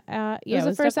 No, Yeah, it was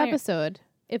the first definitely- episode,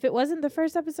 If it wasn't the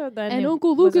first episode, then and it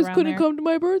Uncle was Lucas around couldn't there. come to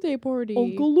my birthday party.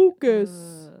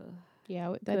 Lucas. Yeah,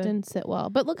 that Good. didn't sit well.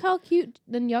 But look how cute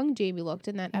the young Jamie looked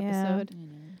in that Yeah. episode.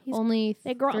 He's- Only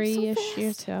they grow up so 3-ish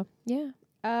years fast. ago.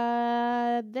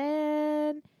 Yeah.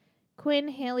 Then Quinn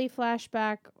Haley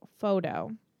flashback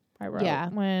photo. I wrote. Yeah,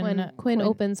 when When Quinn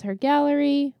opens her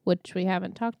gallery, which we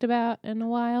haven't talked about in a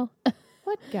while.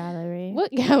 what gallery?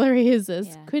 What gallery is this?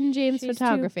 Yeah. Quinn James She's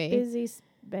Photography. Too busy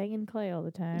banging Clay all the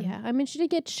time. Yeah, I mean, she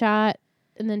did get shot,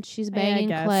 and then she's I banging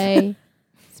guess. Clay.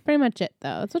 That's pretty much it,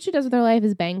 though. That's what she does with her life: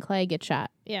 is bang Clay, get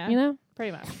shot. yeah, You know,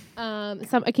 pretty much.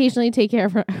 some occasionally take care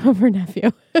of her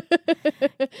nephew.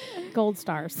 Gold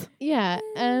stars. Yeah,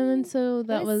 and so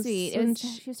that was sweet. when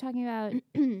She was talking about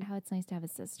how it's nice to have a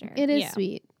sister. it is Yeah.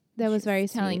 sweet. That She was very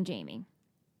telling sweet. Jamie.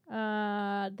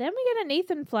 Then we get a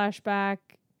Nathan flashback.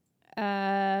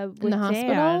 With the hospital?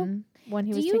 Dan when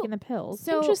he Do was you- taking the pills.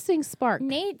 So Interesting spark.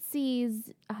 Nate sees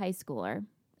a high schooler.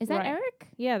 Is that Right. Eric?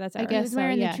 Yeah, that's I Eric. guess was so.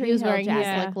 wearing the Yeah, Tree he was Hill wearing his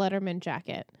jacket. like Letterman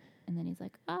jacket. And then he's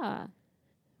like, ah.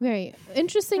 Very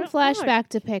interesting Oh, flashback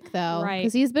to pick, though, Right.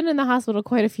 because he's been in the hospital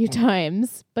quite a few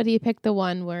times. But he picked the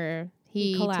one where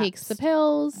He he takes the collapsed.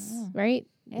 pills, Oh. right?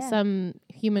 Yeah. Some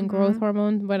human growth Mhm.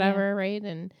 hormone, whatever, right?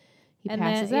 And He and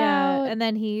passes then, out. and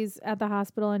then he's at the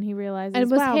hospital and he realizes, And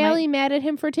was wow, Haley mad at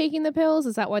him for taking the pills?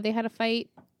 Is that why they had a fight?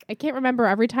 I can't remember.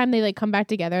 Every time they like come back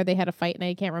together, they had a fight, and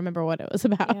I can't remember what it was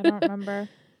about. Yeah, I don't remember.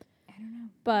 I don't know.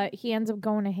 But he ends up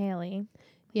going to Haley.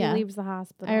 Yeah. He leaves the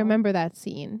hospital. I remember that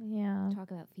scene. Yeah. Talk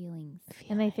about feelings.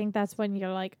 And I think that's when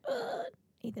you're like,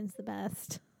 Ethan's the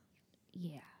best.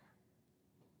 Yeah.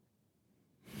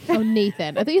 Oh,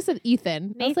 Nathan. I think you said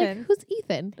Ethan. I was like, Nathan. who's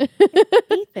Ethan?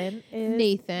 Ethan is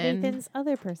Nathan. Nathan's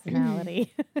other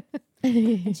personality.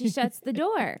 And she shuts the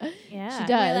door. Yeah. She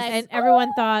does. Like, And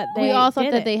everyone thought they We all thought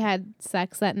did that it. they had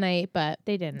sex that night, but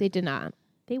They didn't. they did not.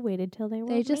 They waited till they were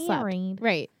They just slept. married.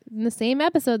 Right. In the same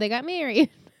episode, they got married.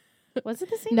 Was it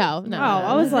the same? No, no. Oh, no,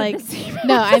 I was no. like,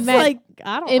 No, I was meant like,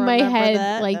 I don't in my remember head,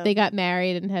 that. like they got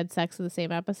married and had sex in the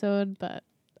same episode, but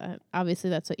obviously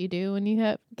that's what you do when you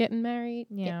have getting married.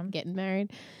 Yeah. Getting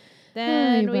married.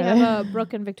 Then Oh, we but- have a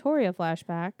Brooke and Victoria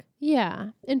flashback,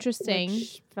 Yeah, interesting.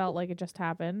 which felt like it just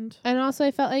happened. And also,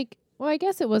 I felt like, well, I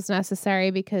guess it was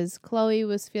necessary because Chloe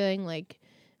was feeling like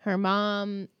her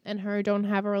mom and her don't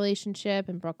have a relationship,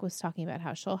 and Brooke was talking about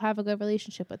how she'll have a good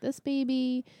relationship with this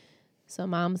baby. So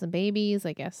moms and babies,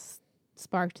 I guess,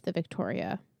 sparked the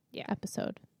Victoria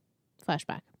episode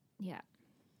flashback. Yeah.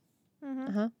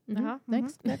 Uh-huh,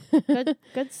 Next.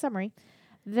 Good summary.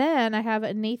 Then I have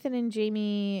Nathan and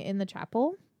Jamie in the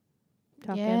chapel.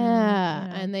 Talking, Yeah, you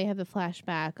know, and they have the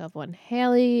flashback of when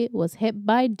Haley was hit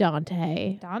by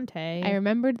Dante. Dante. I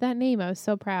remembered that name. I was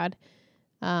so proud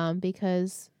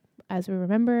because, as we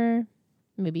remember,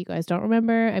 maybe you guys don't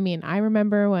remember. I mean, I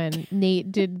remember when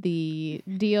Nate did the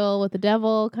deal with the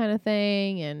devil kind of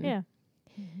thing, and Yeah.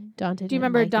 Dante. Do you didn't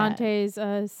remember like that. Dante's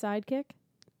sidekick?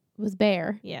 Was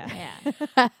Bear. Yeah.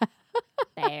 Yeah.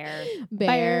 Bear.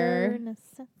 Bear.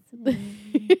 necessity.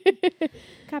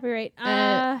 Copyright.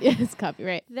 Yes,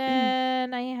 copyright.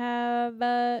 Then I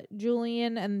have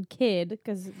Julian and Kid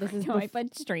because this is No, I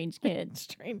put strange kid.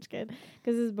 strange kid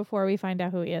because this is before we find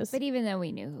out who he is. But even though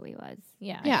we knew who he was.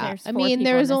 yeah, Yeah, There's I four mean, people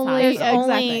there was in this only there's hospital.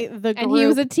 only the group. and he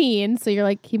was a teen, so you're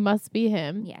like, he must be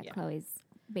him. Yeah, Yeah. Chloe's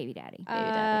baby daddy.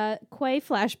 Quay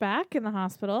flashback in the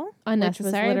hospital.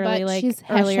 Unnecessary, literally, but like, she's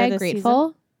earlier hashtag this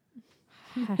grateful.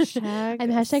 Hashtag. I'm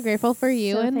hashtag grateful for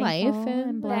you so in life thankful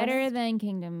and blessed. Better than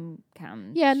Kingdom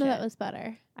Come. Yeah, no, that shit. was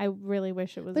better. I really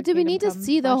wish it was. But a do we Kingdom need to Come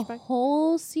see the flashback.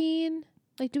 whole scene?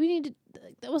 Like, do we need to?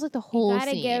 That was like the whole You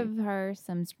gotta scene. give her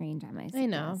some screen time. I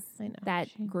know. That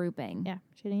She- grouping. Yeah,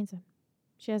 she needs it.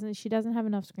 She hasn't. She doesn't have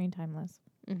enough screen time, Liz.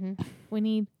 Mm-hmm. We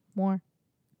need more.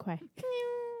 Quay.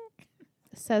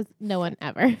 Says no one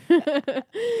ever.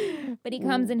 But he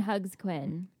comes and hugs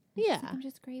Quinn. She's Yeah. like, I'm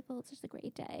just grateful. It's just a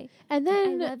great day. And I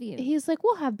then love you. he's like,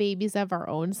 "We'll have babies of our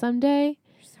own someday."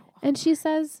 You're so And she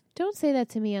says, "Don't say that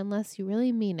to me unless you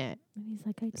really mean it." And he's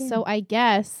like, I did. So I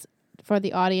guess for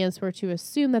the audience, we're to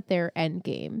assume that they're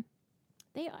endgame.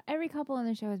 every couple on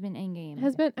the show has been endgame.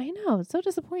 Has been. I know. It's so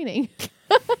disappointing.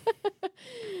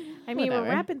 I mean, we're Whatever.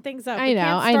 wrapping things up. I We know,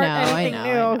 can't I start know, I anything know,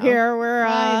 new I know. here. We're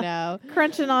I know.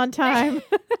 crunching on time.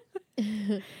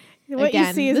 What Again,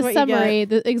 you see is the what summary. you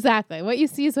get. Exactly. What you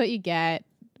see is what you get.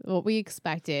 What we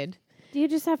expected. You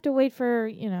just have to wait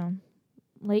for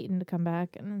Leighton to come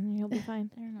back, and then you'll be fine.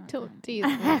 They're not. Don't tease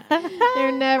me.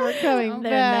 They're never coming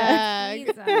They're back.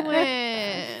 not.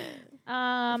 Tease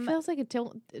It feels like it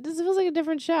just feels like a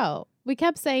different show. We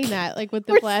kept saying that, like with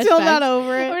the we're flashbacks. still not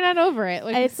over it. We're not over it.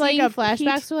 Like It's like seeing a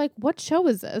flashbacks. We're like, what show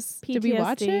is this? Did we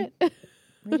watch PTSD. it?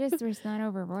 We're just not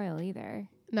over Royal either.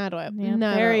 Not oil. Yeah,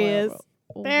 Not there he oil. is.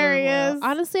 Over There he oil. is.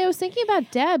 Honestly, I was thinking about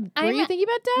Deb. Were I'm- you thinking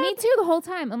about Deb? Me too, the whole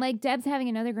time. I'm like, Deb's having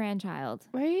another grandchild.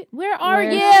 Right? Where are Where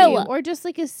is you? she? Or just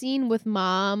like a scene with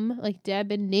mom, like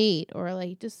Deb and Nate, or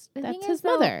like just The that's thing his is,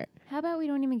 though, mother. How about we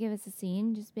don't even give us a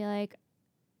scene? Just be like,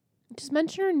 Just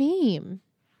mention her name.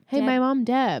 Hey, Deb- my mom,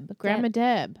 Deb. Grandma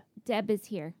Deb. Deb is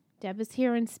here. Deb is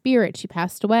here in spirit. She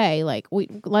passed away. Like,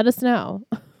 let us know.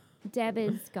 Deb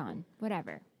is gone.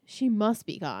 Whatever. She must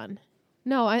be gone.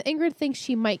 No, Ingrid thinks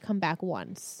she might come back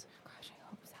once. Gosh, I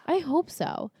hope so. I hope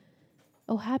so.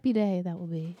 Oh, happy day that will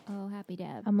be. Oh, happy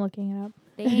Deb. I'm looking it up.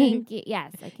 Thank you.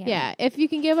 Yes, I can. Yeah, if you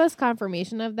can give us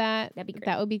confirmation of that, That'd be great.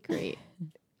 that would be great.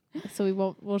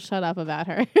 So we'll shut up about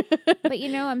her. But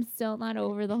I'm still not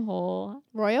over the whole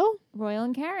Royal? Royal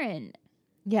and Karen.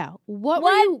 Yeah. What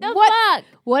fuck?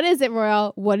 What is it,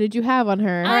 Royal? What did you have on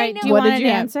her? I know. Do you What want did an you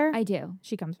have? answer? I do.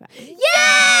 She comes back.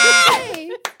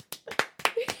 Yay!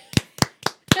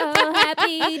 Oh,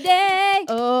 happy day.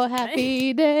 Oh,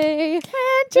 happy day.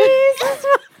 Jesus.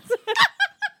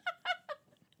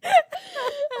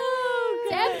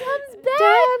 Deb comes back.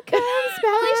 Deb comes back.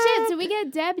 Holy shit. So we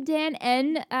get Deb, Dan,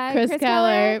 and Chris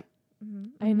Keller. Mhm,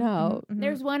 I know. mhm, mhm.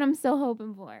 There's one I'm still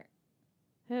hoping for.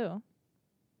 Who?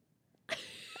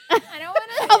 I don't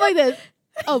want to. I'm like this.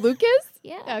 Oh, Lucas?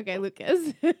 Yeah. Okay,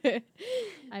 Lucas.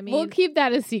 I mean, We'll keep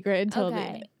that a secret until the Okay.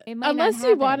 end. It might Unless not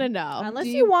you want to happen. know. unless Do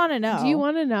you want to know. Do you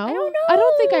want to know? I don't I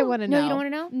don't think I know. want to No, know. you don't want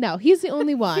to know? No, he's the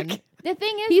only one. The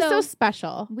thing is, He's though, so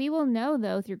special. we will know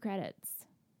though through credits.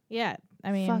 Yeah.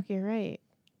 I mean, Fuck, you're right.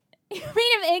 I mean,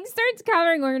 if Ink starts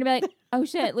covering, we're gonna be like, "Oh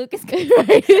shit, Lucas."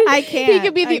 I can't. He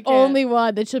could be I the can't. only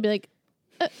one that she'll be like,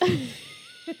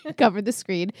 cover the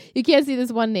screen. You can't see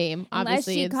this one name. Unless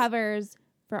Obviously, she it's covers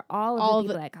for all of all the of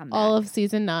people that come back. all of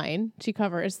season 9. She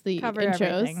covers the Cover intros.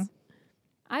 everything.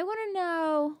 I want to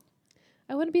know.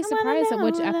 I wouldn't be I wanna surprised at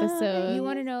which know, episode. You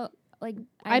want to know? Like,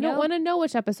 I don't know- want to know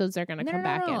which episodes they're going to No, come no,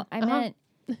 no, back no. in. I Uh-huh. meant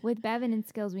with Bevan and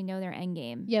Skills, we know their end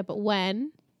game. Yeah, but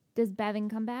when? Does Bevan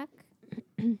come back?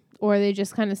 Or they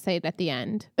just kind of say it at the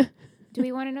end. Do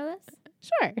we want to know this?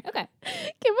 Sure. Okay.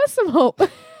 Give us some hope.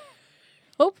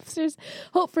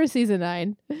 Hope for season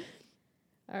 9.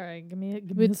 All right, give me.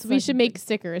 We should make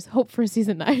stickers. Hope for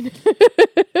season 9.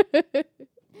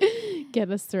 Get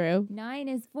us through. 9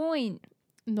 is fine.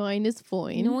 9 is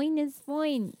fine. 9 is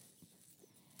fine.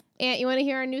 Aunt, you want to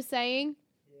hear our new saying?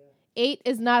 8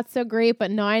 is not so great, but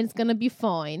 9 is gonna be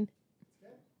fine.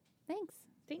 Thanks.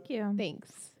 Thank you.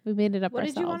 Thanks. We made it up What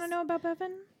ourselves. did you want to know about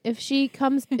Bevan? If she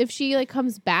comes, if she like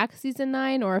comes back season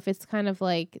 9, or if it's kind of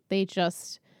like they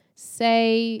just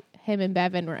say him and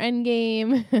Bevan were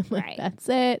endgame, like Right. that's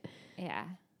it. Yeah.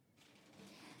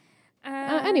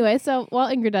 Anyway, so while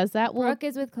Ingrid does that, we'll Brooke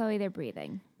is with Chloe. They're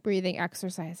breathing. breathing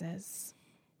exercises.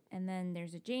 And then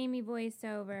there's a Jamie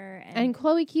voiceover. And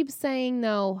Chloe keeps saying,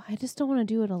 "No, I just don't want to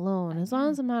do it alone. As long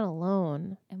as I'm not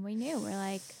alone, and we knew. We're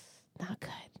like, not good,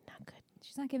 not good."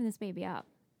 she's not giving this baby up.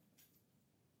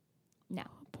 No.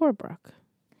 Poor Brooke.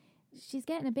 She's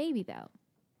getting a baby, though.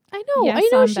 I know. Yes, I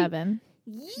know. on She, Bevan.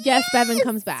 yes, Bevan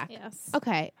comes back. Yes.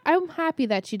 Okay, I'm happy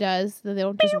that she does. That they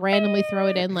don't just randomly throw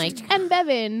it in like, and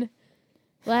Bevan.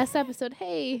 Last episode,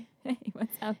 hey, Hey,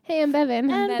 what's up? hey, I'm Bevan.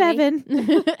 And Bevy.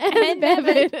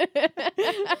 Bevan.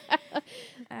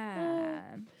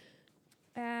 and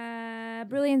Bevan.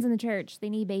 Brilliant's in the church. They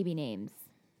need baby names.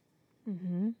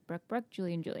 Mm-hmm. Brooke,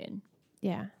 Julian.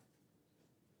 Yeah.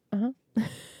 Uh-huh.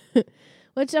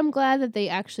 Which I'm glad that they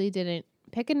actually didn't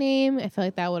pick a name. I feel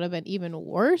like that would have been even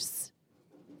worse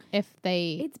if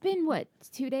they. It's been, what,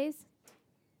 2 days?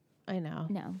 I know.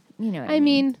 No. You know what I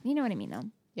mean- You know what I mean, though.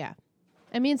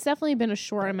 I mean, it's definitely been a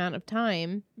short amount of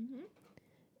time. Mhm.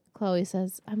 Chloe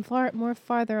says, I'm more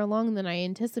farther along than I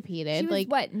anticipated. She was, like,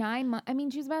 what, 9 months? I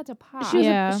mean, she was about to pop. she was,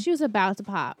 Yeah. she was about to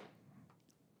pop.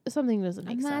 Something doesn't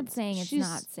make I'm sense. not saying it's She's-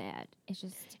 not sad. It's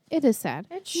just, It is sad.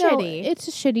 It's No, shitty. It's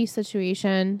a shitty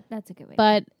situation, that's a good way.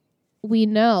 but we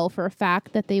know for a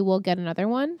fact that they will get another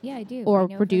one yeah, I do. I or know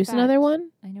for a produce fact. another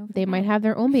one. I know. For They a might fact. have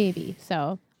their own baby.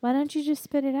 So, Why don't you just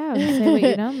spit it out and say what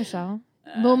you know, Michelle?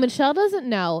 well, Michelle doesn't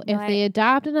know No, if they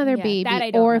adopt another yeah, baby that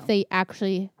I don't or if know. they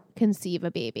actually conceive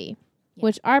a baby. Yeah.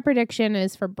 Which our prediction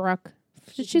is for Brooke,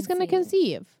 She she's going to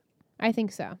conceives. conceive. I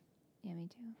think so. Yeah, me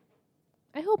too.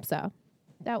 I hope so.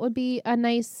 That would be a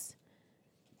nice,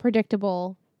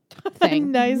 predictable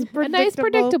thing. nice, A nice,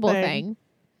 predictable thing.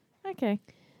 Okay.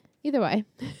 Either way.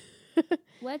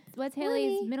 What's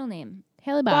Haley's middle name?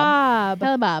 Haley Bob. Bob.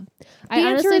 Haley Bob. I answer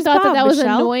honestly is thought Bob, that was an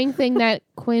Michelle. annoying thing that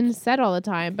Quinn said all the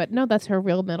time, but no, that's her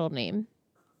real middle name.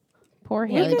 Poor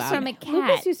Haley Lucas Bob. from a cat.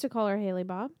 Lucas used to call her Haley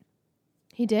Bob.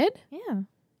 He did? Yeah.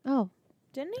 Oh.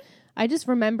 Didn't he? I just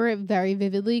remember it very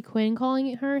vividly, Quinn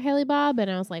calling her Haley Bob, and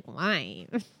I was like, why?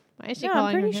 Why is she No,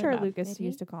 calling I'm pretty her sure Haley Bob? Lucas Did he?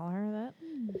 used to call her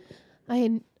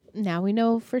that. Now we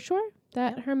know for sure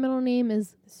that her middle name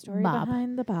is The story Bob.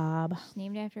 behind the Bob. She's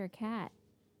named after a cat.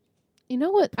 You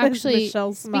know what? Actually,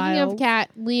 Michelle speaking of smiles. cat,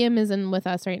 Liam is in with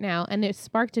us right now, and it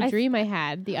sparked a I- dream I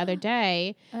had the other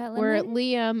day where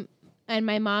Liam and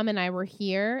my mom and I were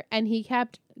here, and he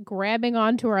kept grabbing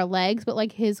onto our legs, but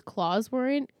like his claws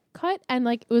weren't cut, and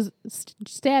like it was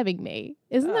stabbing me.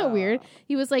 Isn't that weird?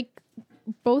 He was like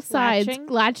both sides Latching?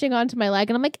 latching onto my leg,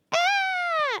 and I'm like,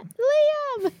 ah,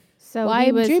 Liam. So Well, he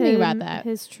I'm was dreaming about in that.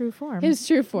 His true form. His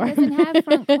true He form. doesn't have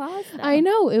front claws, though. I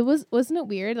know wasn't it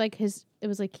weird? Like it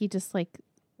was like he just like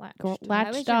latched. Why was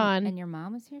latched your- on. And your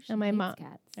mom was here? She And my hates mom-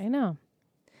 cats. I know.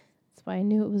 That's why I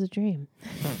knew it was a dream.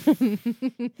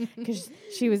 Because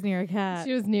she was near a cat.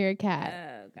 She was near a cat.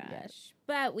 Oh, gosh.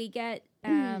 But we get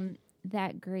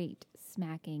that great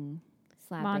smacking,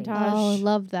 slapping. Montage. Oh, I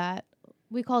love that.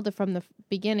 We called it from the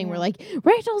beginning. We're Yeah. like,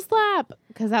 Rachel slap!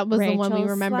 Because that was the one we Rachel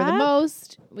remember the slap.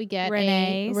 most. We get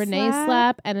Renee a Renee slap.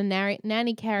 slap and a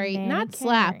nanny carry. Nanny Not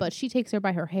slap, carry. but she takes her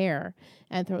by her hair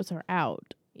and throws her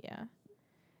out. Yeah.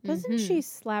 Doesn't Mhm. she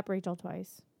slap Rachel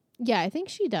twice? Yeah, I think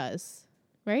she does.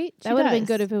 right? That would have been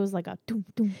good if it was like a doom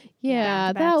doom.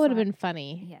 Yeah, back-to-back that would have slap. been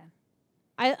funny. Yeah.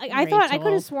 I thought I could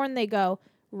Rachel. have sworn they go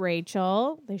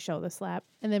Rachel. They show the slap.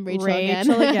 And then Rachel again.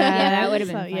 again. Yeah, that would have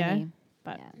been So, funny. yeah,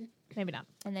 but Yeah. maybe not.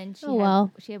 And then she Oh,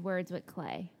 well. she had words with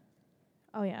Clay.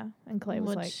 Oh yeah, and Clay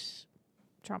was like Which-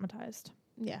 traumatized.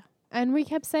 yeah. And we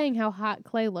kept saying how hot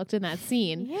Clay looked in that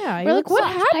scene. Yeah, We're like, what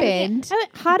happened?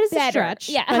 Hot as a Better. stretch.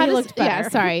 Yeah, but How he does, looked better. yeah,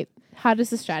 sorry. How does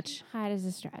the stretch? Hot as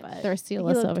a stretch. But Thirsty he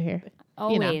Alyssa looked over here.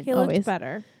 Always. you know. He looked Always.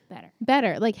 better. Better.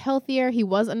 Better, like healthier. He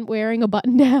wasn't wearing a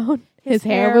button down. His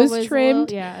hair was a little-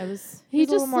 trimmed. yeah, it was. He it was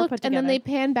a little just more looked, put and then they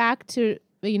together. pan back to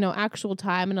actual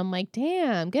time, and I'm like,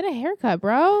 damn, get a haircut,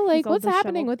 bro. Like, all what's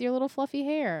happening disheveled. with your little fluffy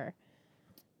hair?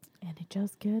 and it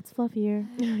just gets fluffier.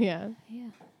 yeah, Yeah.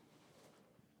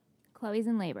 Chloe's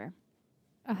in labor.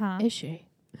 is she?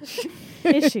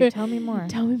 Is she? Tell me more.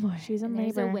 Tell me more. She's in And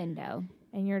there's a labor, window.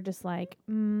 and you're just like,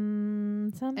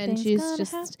 something's she's gonna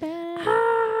just happen.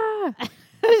 Ah,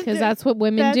 because that's what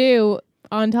women That's- do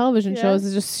on television Yeah. shows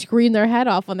is just scream their head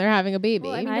off when they're having a baby.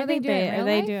 Well, I mean, I don't they think do it in real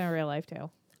they life? do in real life too.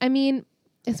 I mean,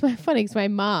 it's funny because my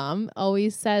mom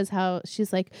always says how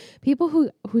she's like, people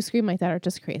who scream like that are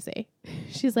just crazy.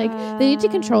 She's like, they need to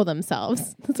control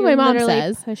themselves. That's what my You're mom literally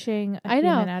says. pushing a I know.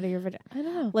 human out of your vagina. I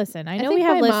don't know. Listen, I I know think we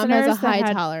have my mom listeners has a high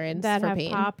that tolerance that for have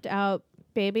pain. popped out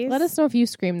babies. Let us know if you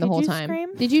screamed the Did whole you time.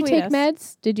 scream? Did you Tweet take us.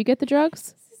 meds? Did you get the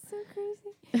drugs? This is so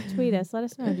crazy. Tweet us. Let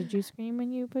us know. Did you scream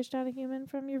when you pushed out a human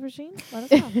from your vagina?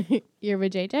 Let us know. You're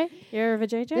vajayjay? You're a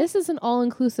vajayjay? This is an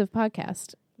all-inclusive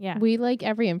podcast. Yeah. We like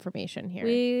every information here.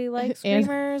 We like And-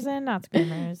 screamers and not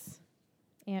screamers.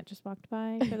 Aunt just walked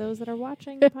by for those that are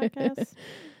watching the podcast.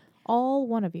 All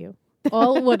one of you.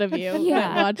 all one of you Yeah.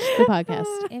 that watch the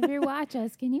podcast. If you watch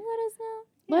us, can you let us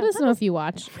know? Let us know if you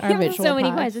watch our I have visual so many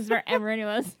pod. questions for everyone who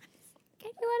else. Can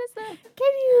you let us know?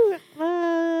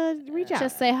 Can you reach out?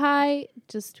 Just say hi.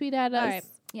 Just tweet at us. All right.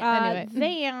 Yeah. Anyway.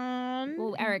 Then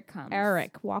Well, Eric comes.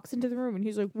 Eric walks into the room and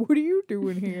he's like, "What are you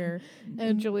doing here?"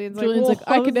 And Julian's Julian's like,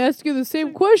 "Well, I can ask you the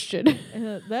same question.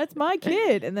 that's my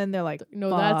kid." And then they're like, No,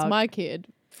 that's "Fuck." my kid.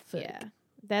 Yeah.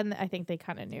 Then I think they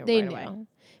kind of knew They right knew. away.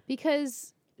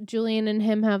 Because Julian and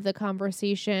him have the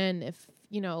conversation if,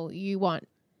 you want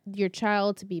your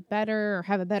child to be better or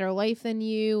have a better life than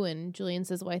you. And Julian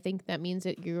says, well, I think that means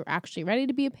that you're actually ready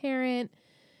to be a parent.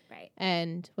 Right.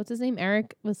 And what's his name?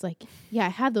 Eric was like, yeah, I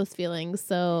had those feelings.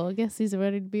 So I guess he's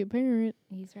ready to be a parent.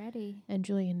 He's ready. And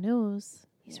Julian knows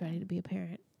he's Yeah. ready to be a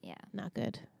parent. Yeah. Not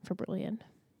good for Brilliant.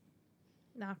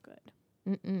 Not good.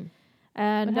 Mm-mm.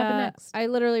 And What happened next? I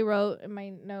literally wrote in my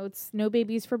notes, "No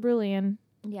babies for Brillian."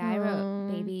 Yeah, I wrote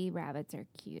Mm. baby rabbits are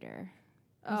cuter.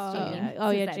 Oh, Jamie yeah. says Oh,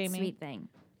 yeah, that Jamie. Sweet thing.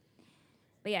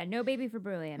 But yeah, no baby for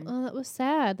Brilliant. Oh, that was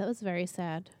sad. That was very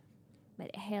sad.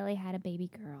 But Haley had a baby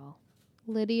girl,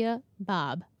 Lydia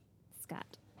Bob Scott.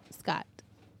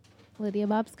 Lydia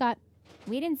Bob Scott.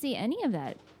 We didn't see any of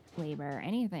that labor or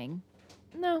anything.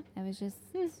 No, It was just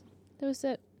that was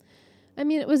it. I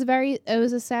mean, it was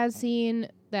a sad scene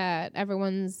that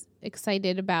everyone's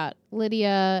excited about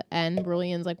Lydia, and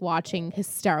Brilliant's like watching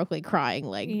hysterically crying,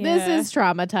 like, this Yeah. is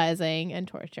traumatizing and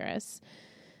torturous.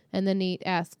 And then he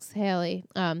asks Haley,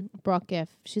 Brooke,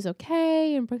 if she's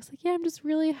okay. And Brooke's like, yeah, I'm just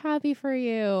really happy for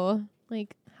you.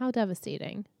 Like, how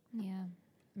devastating. yeah.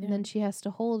 And then she has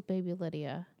to hold baby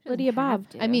Lydia. She Lydia doesn't have Bob.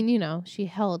 to. I mean, she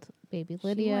held baby She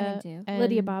Lydia. wanted to. and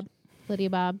Lydia Bob Lydia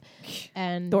Bob.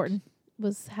 And Thornton.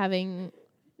 was having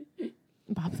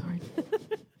Bob Thornton.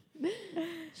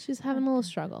 She's having a little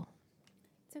struggle.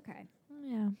 It's okay.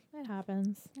 Yeah, it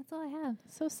happens. That's all I have.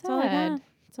 So That's all I sad. got.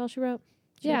 That's all she wrote.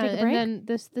 Should we Yeah, take a and break?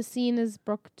 then the scene is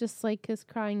Brooke just like is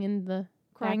crying in the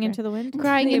Crying into the wind.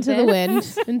 crying the into the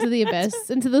abyss. wind, into the abyss,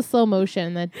 into the slow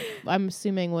motion that I'm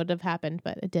assuming would have happened,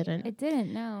 but it didn't. It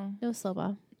didn't. No. No slow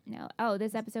mo. No. Oh,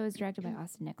 this episode was directed by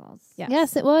Austin Nichols. Yeah.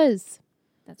 Yes, it was.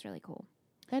 That's really cool.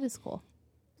 That is cool.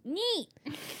 Neat.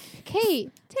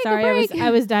 Kate, take Sorry, a break. I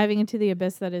was diving into the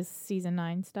abyss that is season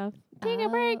 9 stuff. Take a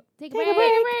break. Take Take a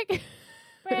break.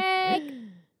 Break.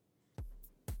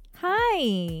 Hi.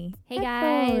 Hey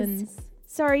guys. Headphones.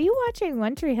 So are you watching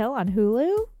One Tree Hill on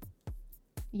Hulu?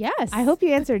 Yes. I hope you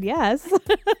answered yes.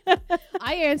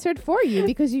 I answered for you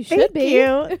because you should Thank be.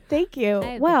 you. Thank you. I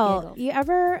have the Well, giggles. you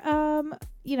ever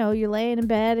you're laying in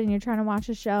bed and you're trying to watch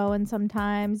a show and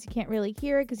sometimes you can't really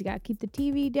hear it because you got to keep the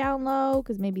TV down low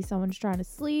because maybe someone's trying to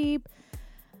sleep.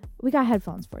 We got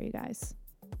headphones for you guys.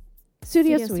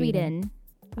 Studio Sweden.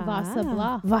 Vasa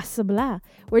blah. Vasa blah.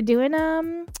 We're doing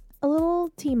a little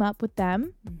team up with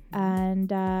them, Mm-hmm.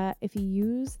 and if you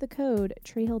use the code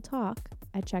Tree Hill Talk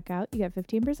at checkout, you get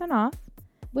 15% off.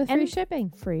 with And free shipping.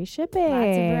 Free shipping.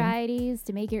 Lots of varieties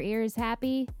to make your ears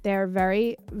happy. They're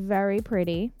very, very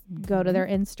pretty. Go to their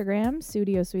Instagram,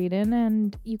 Studio Sweden,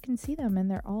 and you can see them.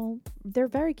 And they're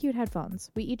very cute headphones.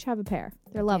 We each have a pair.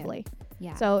 They're lovely.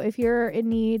 Yeah. So if you're in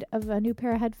need of a new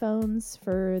pair of headphones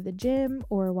for the gym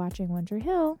or watching One Tree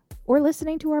Hill or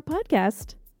listening to our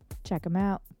podcast, check them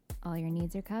out. all your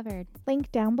needs are covered.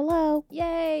 Link down below.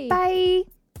 Yay! Bye.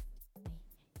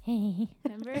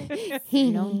 Remember?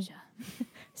 Sloncha.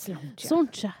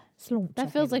 Soncha.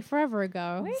 That feels like forever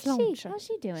ago. Where's Sloncha. she? How's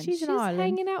she doing? She's She's in Ireland.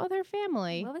 hanging out with her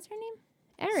family. What was her name?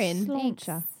 Erin. Thanks.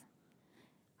 Sloncha.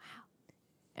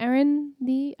 Erin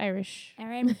the Irish.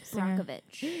 Erin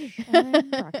Brockovich. Erin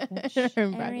Brockovich.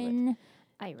 Erin Brockovich. Erin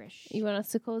Irish. You want us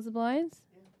to close the blinds?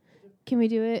 Can we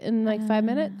do it in like 5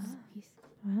 minutes?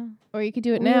 Wow. Or you could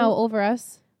do it now over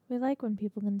us. We like when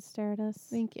people can stare at us.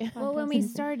 Thank you. Well, when we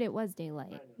started, it was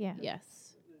daylight. Yeah. Yes.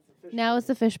 Now it's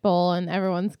the fishbowl and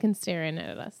everyone's can stare in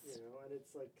at us. You know, and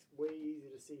it's like way easy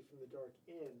to see from the dark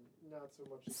in, not so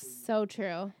much as the So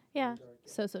true. Yeah. dark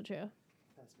in. So true.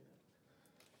 Pass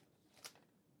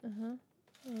me that.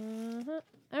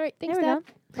 All right. Thanks, There we Dad.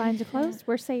 go. Blinds are closed.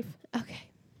 We're safe Okay.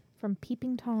 from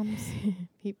peeping toms.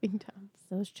 Peeping Toms.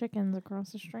 Those chickens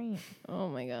across the street. Oh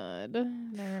my God.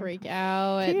 They're Freak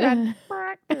out.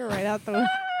 They're right out the like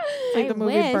I the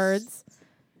movie wish. Birds.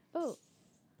 Oh.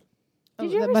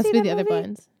 Did you that ever must see be that the other movie?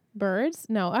 blinds. Birds?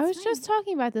 No, I was It's just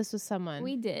talking about this with someone.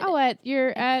 We did. Oh, at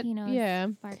Kino's yeah.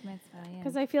 Bark Mitzvah, yeah.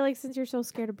 Because I feel like since you're so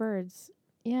scared of birds,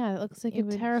 Yeah, it looks like It a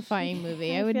would- terrifying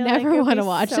movie. I I would feel like never it'd want to be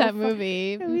watch so that fu-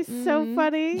 movie. it'd be so Mm-mm.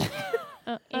 funny.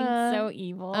 It's so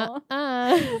evil.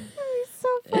 It'd be so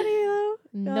funny though.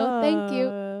 No, thank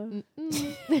you.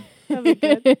 Mm-mm. That'd be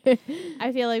good.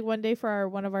 I feel like one day for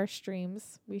one of our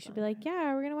streams, we should be like,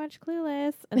 yeah, we're gonna watch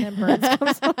Clueless, and then Birds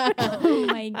comes on. Oh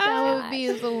my god. That would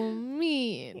be so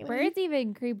mean. Birds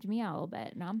even creeped me out a little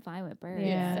bit, and I'm fine with birds.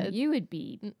 Yeah. So you would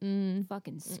be Mm-mm.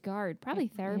 fucking scarred. Probably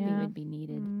therapy Yeah. would be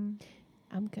needed. Mm.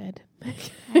 I'm good.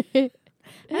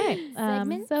 All right.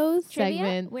 Segment? So Trivia?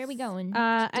 segments. Where are we going?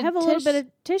 I have a little Tish- bit of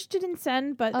Tish didn't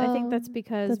send, but I think that's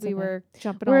because that's we okay. were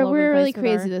jumping We're all over the really place with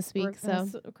crazy our this week, work. so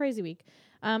It's a crazy week.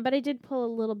 But I did pull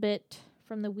a little bit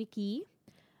from the wiki.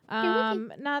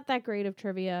 Not that great of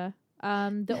trivia.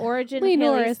 The origin Lee of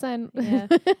Haley's, Norris. And yeah.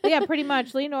 Yeah, pretty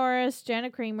much. Lee Norris,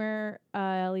 Janet Kramer,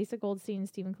 Lisa Goldstein,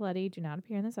 Stephen Coletti do not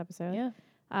appear in this episode.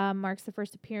 Yeah. Marks the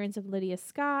first appearance of Lydia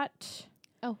Scott.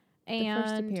 Oh, and the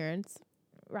first appearance.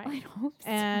 right. I hope so.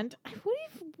 And what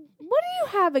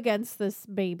do you have against this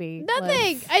baby? Nothing.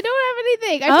 Liz? I don't have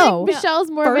anything. I Oh. think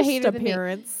Michelle's more of a First hater than me.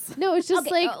 appearance. No, it's just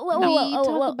Okay, like whoa, we whoa, whoa,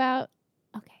 talk whoa. about.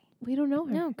 Okay. We don't know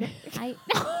her. No, good. I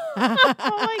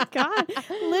Oh my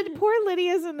god, poor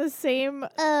Lydia's in the same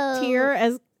tier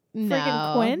as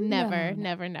No, Quinn? never, No.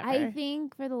 never, never. I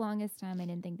think for the longest time I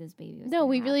didn't think this baby was no, gonna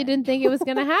we really happen. didn't think it was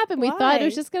gonna happen. We thought it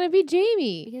was Why? just gonna be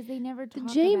Jamie, because they never the talk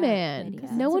J about Man. Lydia.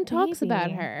 It's No a one talks about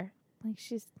baby. her. like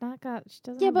she's not got. She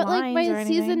doesn't. Yeah, have but like lines by or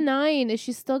season anything. 9, is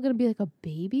she still gonna be like a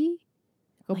baby?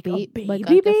 Like a like baby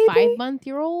a baby?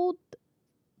 5-month-year-old?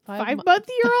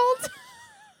 5-month-year-old.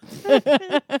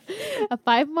 A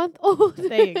 5-month-old.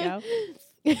 There you go.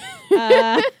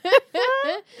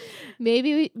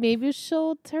 maybe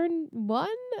she'll turn 1.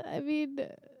 I mean,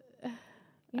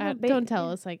 Yeah, don't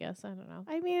tell us. I guess I don't know.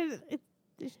 I mean,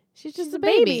 She's she's just a a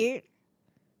baby. baby.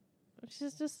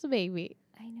 She's just a baby.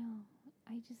 I know.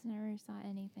 I just never saw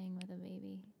anything with a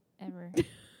baby ever.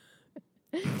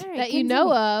 That you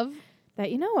know of.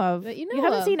 That you know of. That you You know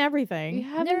haven't of. seen You everything.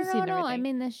 haven't seen No. I everything.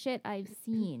 mean the shit I've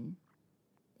seen.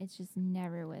 It's just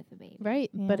never with a baby. Right.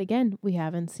 Yeah. But again, we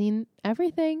haven't seen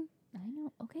everything. I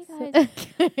know. Okay, So- guys.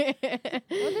 well,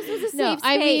 this was a no, safe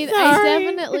I mean, space. I Sorry.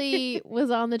 definitely was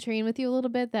on the train with you a little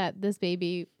bit that this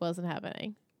baby wasn't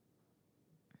happening.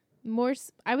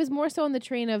 I was more so on the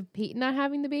train of Pete not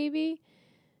having the baby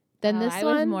than this I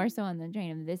one. was more so on the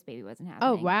train of this baby wasn't Oh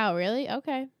happening. wow, really?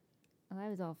 Okay. Well, I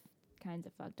was all kinds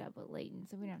of fucked up with Leighton,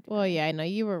 so we don't have to. Well, go yeah, I know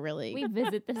you were really there. We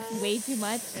visit this way too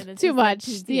much. Or this too is like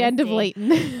much. The end of PTSD. Leighton.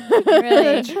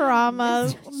 Really? The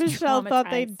trauma. Just Michelle thought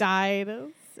they traumatized. died.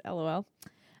 LOL.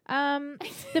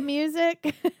 The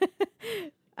music.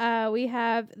 We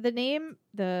have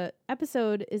the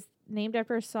episode is named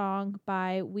after a song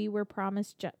by We Were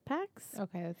Promised Jetpacks.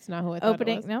 Okay, that's not who I thought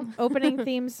it was. Opening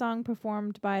theme song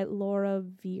performed by Laura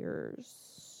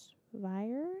Veers.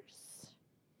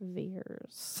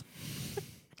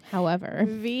 However,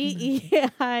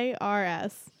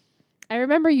 Veirs. I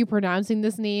remember you pronouncing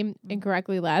this name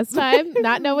incorrectly last time,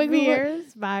 not knowing who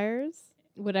Veers.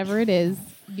 whatever it is.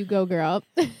 You go, girl.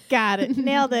 Got it.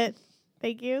 Nailed it.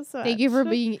 Thank you so Thank you for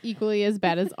being equally as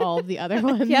bad as all of the other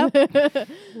ones. Yep.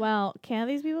 Well, can't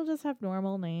these people just have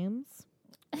normal names?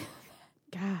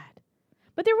 God.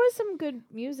 But there was some good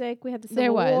music. We had the Civil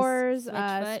There was. Wars.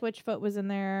 Switchfoot. Switchfoot was in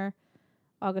there.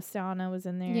 Augustana was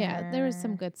in there. Yeah, there were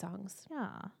some good songs. Yeah.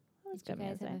 That was Did you good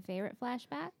guys have a music. favorite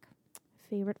flashback?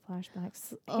 Favorite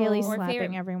flashbacks. Oh. Haley Or slapping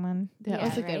favorite- everyone. That Yeah,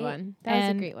 was a good right? one. That and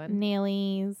was a great one.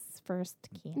 Nelly's first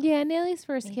kiss. Yeah, Nelly's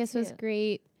first Me kiss was too.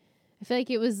 great. I feel like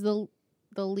it was the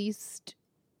least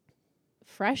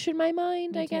fresh in my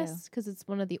mind, Me I too. guess, because it's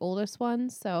one of the oldest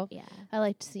ones. So Yeah. I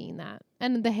liked seeing that.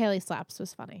 And the Haley slaps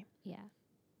was funny. Yeah.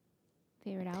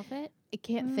 Favorite outfit? I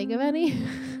can't think of any.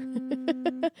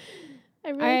 Mm. I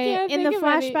really can't in the think of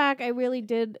any. flashback, I really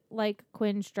did like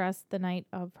Quinn's dress the night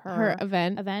of Her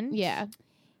event. event. Yeah.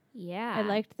 Yeah. I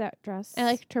liked that dress. I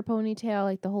liked her ponytail,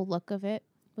 like the whole look of it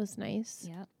was nice.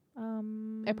 Yep.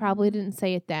 I probably didn't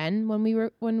say it then when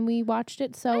we watched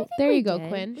it. So think there we you go, did.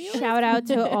 Quinn. We always Shout out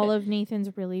to all of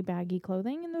Nathan's really baggy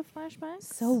clothing in the flashbacks.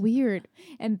 So weird.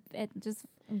 And it just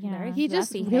Yeah. very He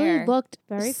just fluffy really hair. looked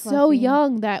Very so fluffy.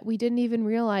 young that we didn't even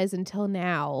realize until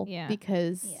now. Yeah.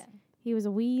 Because Yeah. He was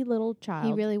a wee little child.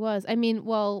 he really was. I mean,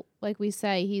 well, like we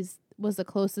say, was the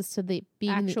closest to the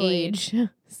being Actual the age.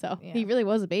 So Yeah. he really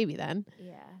was a baby then.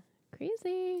 Yeah.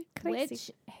 Crazy. Crazy.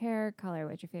 Which hair color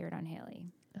was your favorite on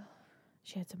Haley?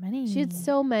 She had so many. She had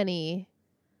so many.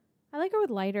 I like her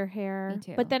with lighter hair. Me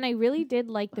too. But then I really did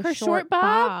like the Her short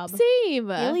bob. Same.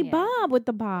 Really Yeah. Bob with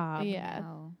the bob. Yeah.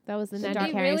 Oh. That was the So Ned dark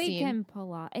She hair really scene. can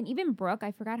pull off. And even Brooke,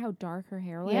 I forgot how dark her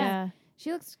hair was. Yeah.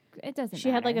 She looks, it doesn't She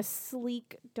had like matter. a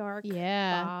sleek, dark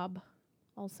Yeah. bob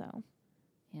also.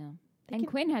 Yeah. They And can-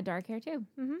 Quinn had dark hair too.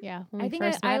 Mm-hmm. Yeah. When I we think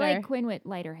first I met like her. Quinn with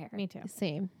lighter hair. Me too.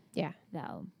 Same. Yeah.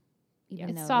 Though. Even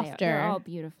It's though softer. they're all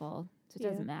beautiful. So it Yeah.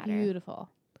 doesn't matter. Beautiful.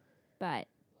 But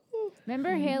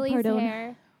remember Haley's Pardon.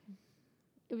 hair?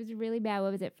 It was really bad.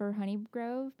 What was it for Honey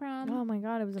Grove prom? Oh my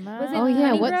god, it was a mess. Was it Oh, yeah,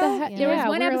 Honey what the Grove? heck? There was Yeah,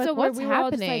 one we were like, episode where what's we were all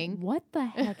just happening? like, "What the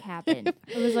heck happened?"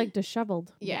 It was like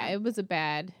disheveled. Yeah, Yeah. it was a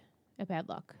bad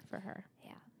look for her.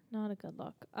 Yeah, Not a good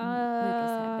look. Lucas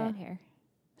had bad hair.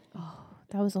 Oh,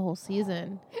 that was a whole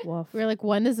season. Woof. We were like,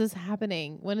 when is this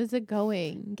happening? When is it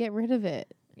going? Get rid of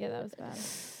it. Yeah, that was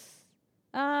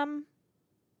bad.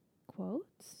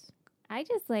 Quotes? I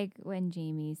just like when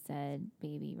Jamie said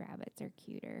baby rabbits are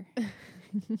cuter.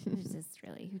 It was just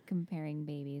really comparing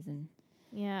babies and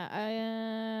Yeah,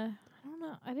 I don't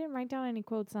know. I didn't write down any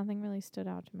quotes. Nothing really stood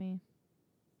out to me.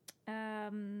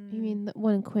 You mean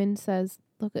when Quinn says,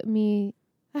 "Look at me,"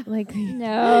 like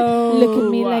no. Look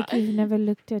at me like you've never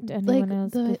looked at like anyone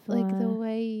else the before. like the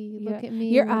way you look at me.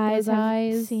 Your with eyes those have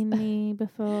eyes. seen me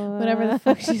before. Whatever the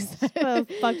fuck she said. What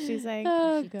the fuck she's saying.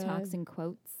 Oh, she God. talks in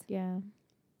quotes. Yeah.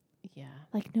 Yeah.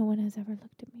 Like no one has ever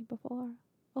looked at me before.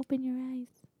 Open your eyes.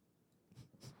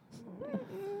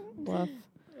 Woof.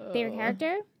 Favorite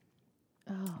character?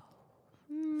 Oh.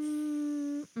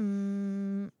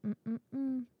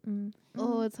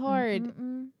 Oh, it's hard.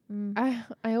 I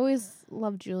always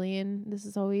love Julian. This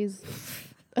is always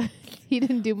he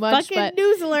didn't do much, but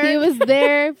news alert. he was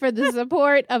there for the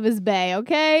support of his bae.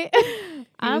 Okay, he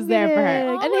was there for her.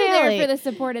 gonna- All And were Haley. there for the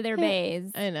support of their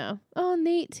bays. I know. Oh,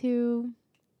 Nate too.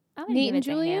 I'm gonna Nate give and it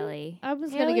to Julian? Haley. I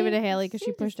was gonna give it to Haley because she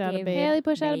She pushed just out a gave babe. Haley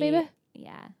pushed out a baby.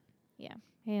 Yeah,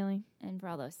 Haley. and for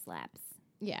all those slaps.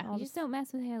 Yeah. You just don't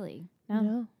mess with Haley. No.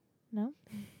 No. No.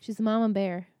 She's a mama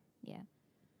bear.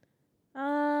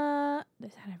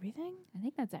 Is that everything? I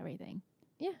think that's everything.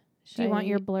 Do you want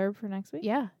your blurb for next week?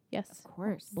 Yeah. Yes. Of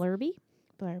course. Blurby?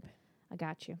 Blurb. I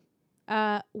got you.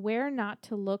 Where not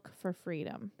to look for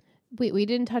freedom. We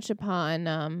didn't touch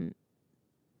upon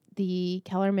the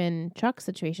Kellerman Chuck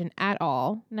situation at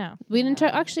all. No. We didn't No.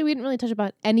 actually we didn't really touch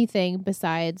about anything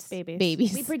besides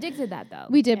Babies. We predicted that though.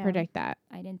 We did Yeah. predict that.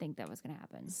 I didn't think that was gonna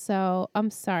happen. So I'm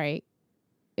sorry.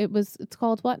 It's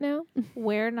called what now?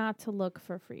 Where not to look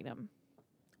for freedom.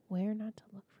 Where not to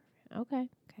look for. Okay.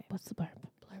 Okay. What's the blurb?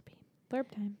 Blurby.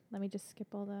 Blurb time. Let me just skip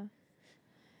all the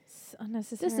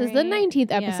unnecessary. This is the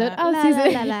 19th episode Yeah. of La,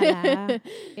 season. la, la, la, la.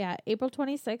 Yeah, April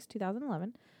 26,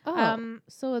 2011. Oh,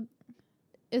 so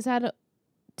is that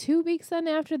 2 weeks then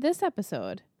after this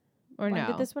episode, or When no?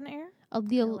 did this one air?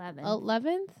 The 11th.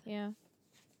 11th? Yeah.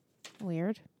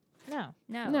 Weird. No.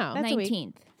 No, That's a week.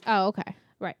 19th. Oh, okay.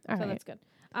 Right. All so right. that's good.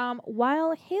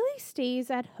 While Haley stays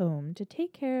at home to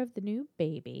take care of the new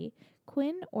baby,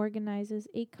 Quinn organizes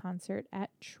a concert at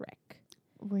Trick.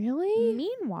 Really?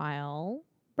 Meanwhile,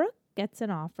 Brooke gets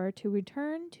an offer to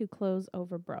return to Close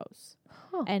Over Bros.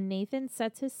 Huh. And Nathan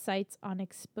sets his sights on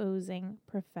exposing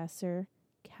Professor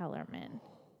Kellerman.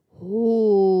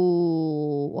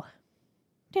 Ooh.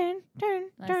 Dun, dun,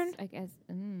 dun. Unless, I guess.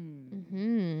 You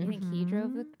Mm-hmm. think he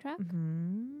drove the truck?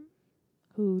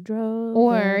 Who drove?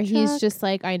 Or the he's truck? just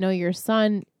like, I know your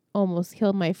son almost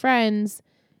killed my friends.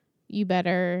 You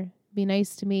better be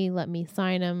nice to me. Let me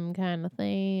sign him, kind of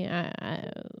thing.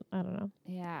 I don't know.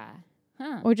 Yeah.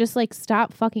 Huh. Or just like,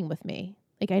 stop fucking with me.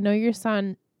 Like, I know your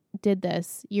son did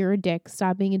this. You're a dick.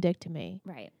 Stop being a dick to me.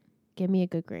 Right. Give me a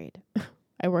good grade.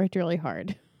 I worked really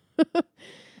hard.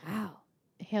 Wow.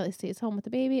 Haley stays home with the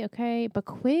baby. Okay. But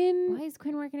Quinn, Why is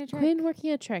Quinn working a truck? Quinn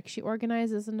working at Trick. She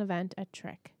organizes an event at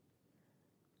Trick.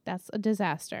 That's a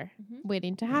disaster Mhm.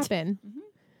 waiting to happen.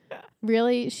 Mhm.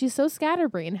 Really? She's so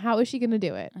scatterbrained. How is she going to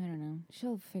do it? I don't know.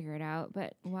 She'll figure it out,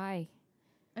 but why?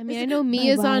 I mean, I know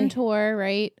Mia's why? on tour,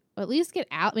 right? At least get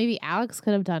out. Maybe Alex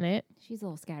could have done it. She's a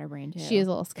little scatterbrained too. She is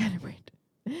a little scatterbrained.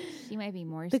 She might be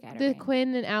more The scatterbrained.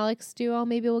 Quinn and Alex duo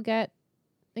maybe we'll get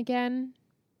again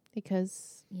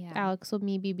because Yeah. Alex will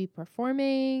maybe be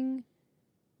performing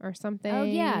or something. Oh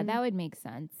yeah, that would make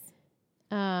sense.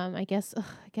 I guess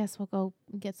we'll go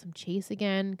get some Chase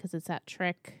again because it's at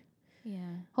Trick.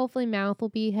 Yeah. Hopefully Mouth will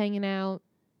be hanging out,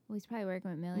 Well, he's probably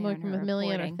working with Millie working on her with Millie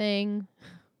on her reporting. thing,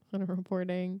 on her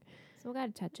reporting. So we got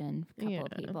to touch in a couple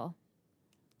of Yeah. people.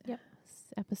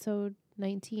 Episode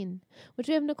 19, which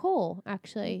we have Nicole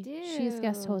actually. We She's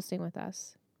guest do. hosting with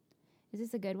us. Is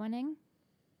this a good one, Ing?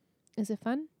 Is it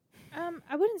fun?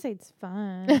 I wouldn't say it's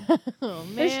fun. Oh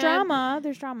There's drama.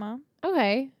 There's drama.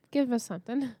 Okay, give us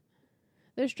something.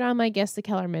 There's drama. I guess the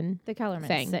Kellerman The Kellerman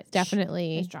thing. sitch.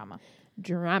 Definitely There's drama.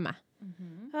 drama.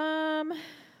 Mm-hmm.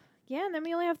 Yeah, and then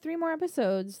we only have 3 more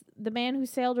episodes. The Man Who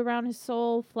Sailed Around His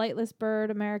Soul, Flightless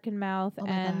Bird, American Mouth, Oh my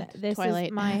and God, this Twilight.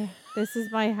 is my this is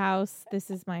my house,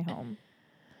 this is my home.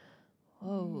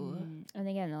 Whoa. And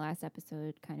again, the last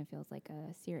episode kind of feels like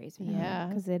a series. Yeah.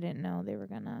 Because they didn't know they were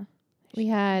gonna. We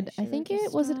had, I should've think just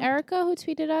it was it stopped. Erica who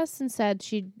tweeted us and said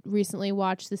she recently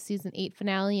watched the season 8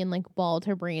 finale and like bawled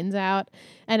her brains out.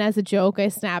 And as a joke, I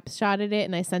snapshotted it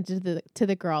and I sent it to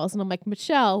the girls. And I'm like,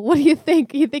 Michelle, what do you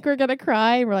think? You think we're gonna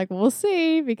cry? And we're like, we'll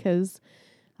see, because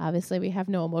obviously we have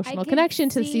no emotional connection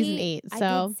to season 8. I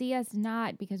So could see us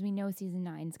not, because we know season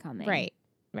 9's coming. right.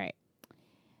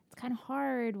 It's kind of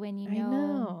hard when you I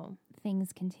know.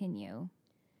 things continue.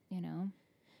 You know.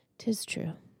 'Tis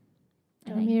true. Do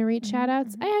you And want me to read shout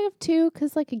outs? I have 2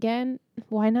 because, like, again,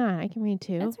 why not? I can read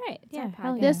 2. That's right. It's Yeah, our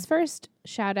hell podcast. yeah. This first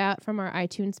shout out from our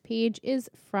iTunes page is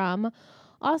from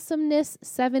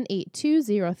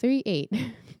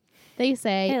Awesomeness782038. They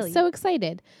say, Hell yeah. so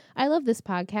excited. I love this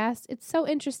podcast. It's so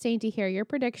interesting to hear your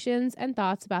predictions and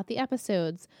thoughts about the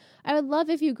episodes. I would love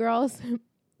if you girls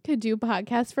could do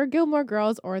podcasts for Gilmore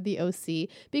Girls or The OC,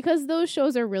 because those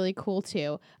shows are really cool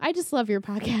too. I just love your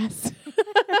podcast.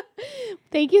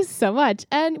 Thank you so much.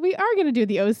 And we are going to do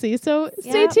The OC, so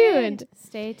stay Yep. tuned.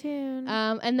 Stay tuned.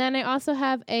 And then I also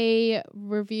have a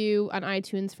review on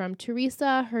iTunes from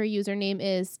Teresa. Her username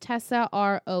is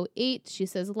TessaRO8. She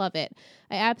says, love it.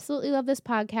 I absolutely love this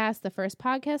podcast. The first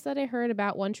podcast that I heard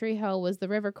about One Tree Hill was the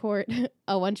River Court,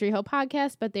 a One Tree Hill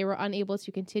podcast, but they were unable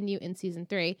to continue in season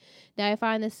 3. Now I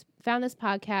found this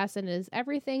podcast, and it is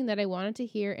everything that I wanted to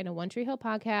hear in a One Tree Hill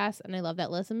podcast, and I love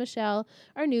that Liz and Michelle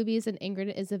are newbies and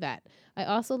Ingrid is Yvette. I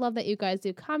also love that you guys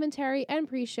do commentary and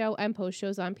pre-show and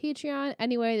post-shows on Patreon.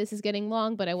 Anyway, this is getting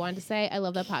long, but I wanted to say I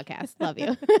love that podcast. Love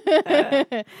you.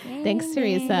 Thanks,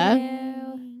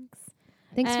 Teresa.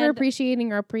 Thanks for And-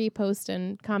 appreciating our pre-post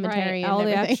and commentary right, and all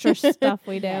the everything. extra stuff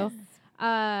we do. Yes.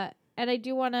 And I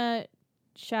do want to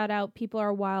shout out People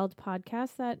Are Wild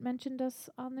podcast that mentioned us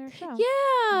on their show.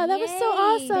 Yeah, that was so Yay.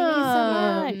 awesome. Thank you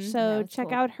so much. That So was check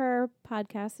cool. out her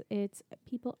podcast. It's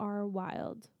People Are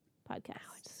Wild podcast.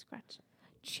 Ow, I just scratched.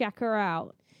 Check her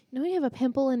out. You know, you have a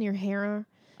pimple in your hair,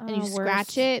 and you Worse.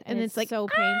 scratch it, and it's like so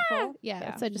 "Ah!" painful. Yeah,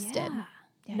 that's what I just did. Yeah.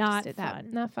 Yeah, I Not just did that.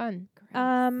 fun. Not fun.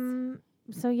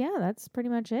 So yeah, that's pretty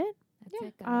much it. That's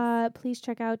it, guys. Please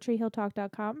check out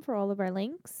treehilltalk.com for all of our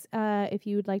links. If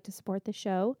you would like to support the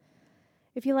show.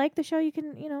 If you like the show, you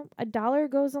can, $1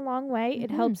 goes a long way. It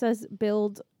Mhm. helps us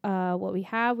build what we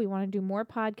have. We want to do more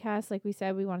podcasts. Like we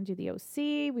said, we want to do the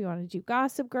OC. We want to do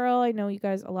Gossip Girl. I know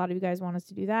a lot of you guys want us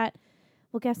to do that.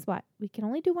 Well, guess what? We can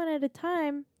only do one at a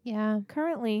time Yeah.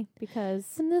 currently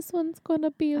because And this one's going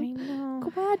to be I know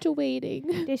graduating.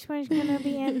 this one's going to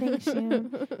be ending soon.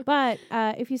 But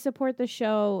if you support the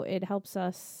show, it helps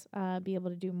us be able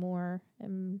to do more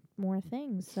and more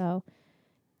things. So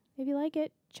if you like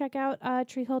it, check out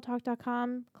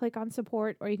treehilltalk.com, click on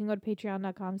support, or you can go to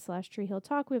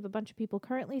patreon.com/treehilltalk. We have a bunch of people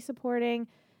currently supporting.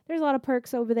 There's a lot of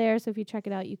perks over there. So if you check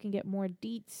it out, you can get more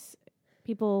deets.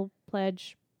 People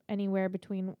pledge anywhere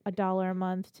between $1 a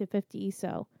month to $50.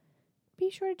 So be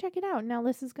sure to check it out. Now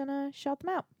Liz is gonna shout them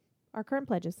out. Our current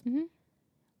pledges.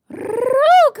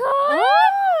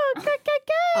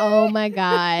 Oh my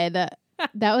god.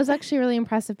 That was actually really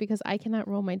impressive because I cannot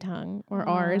roll my tongue or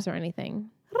R's or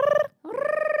anything.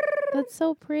 That's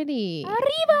so pretty.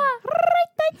 Arriba!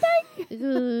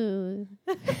 Ooh.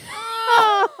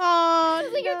 Oh,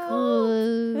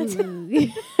 Ooh.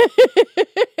 Hey,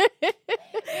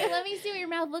 let me see what your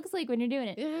mouth looks like when you're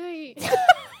doing it.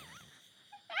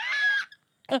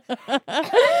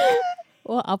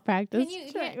 Well, I'll practice.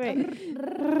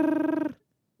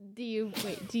 Do you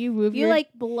move You your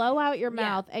like blow out your Yeah.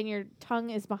 mouth and your tongue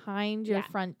is behind your Yeah.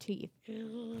 front teeth.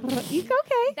 You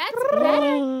okay? That's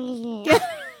better.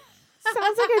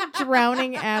 Sounds like a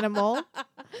drowning animal.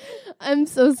 I'm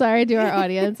so sorry to our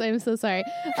audience. I'm so sorry.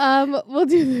 We'll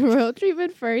do the royal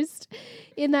treatment first.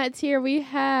 In that tier, we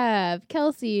have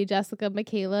Kelsey, Jessica,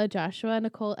 Michaela, Joshua,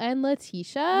 Nicole, and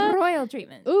Letitia. Royal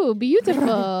treatment. Ooh,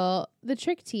 beautiful. The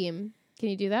trick team. Can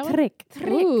you do that one? Trick.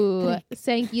 Ooh,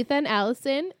 Sangeetha and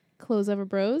Allison. Close over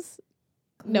bros.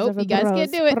 Nope, you guys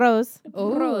can't do it. Bros.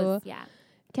 Oh, Rose. Yeah.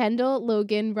 Kendall,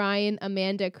 Logan, Ryan,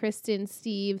 Amanda, Kristen,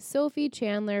 Steve, Sophie,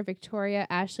 Chandler, Victoria,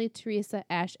 Ashley, Teresa,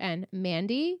 Ash, and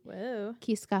Mandy. Whoa.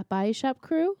 Keyscott Body Shop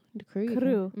crew. The crew.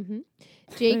 Crew. Mm-hmm.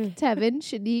 Jake, Tevin,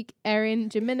 Shanique, Erin,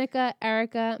 Jaminica,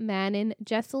 Erica, Manon,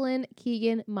 Jesselyn,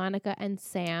 Keegan, Monica, and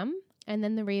Sam. And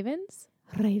then the Ravens.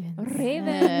 Ravens.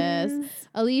 Ravens.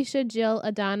 Alicia, Jill,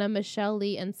 Adana, Michelle,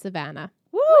 Lee, and Savannah.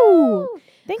 Woo!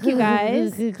 Thank you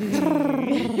guys.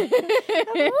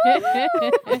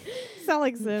 Sound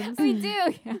like Sims. We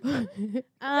do. Yeah.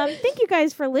 Thank you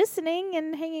guys for listening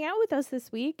and hanging out with us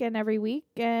this week and every week.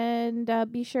 And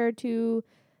be sure to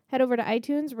head over to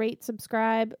iTunes, rate,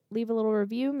 subscribe, leave a little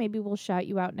review. Maybe we'll shout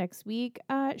you out next week.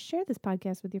 Share this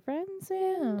podcast with your friends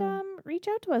and reach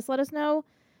out to us. Let us know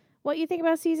what you think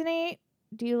about season 8.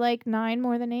 Do you like 9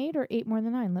 more than 8 or 8 more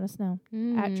than 9? Let us know.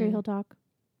 At Tree Hill Talk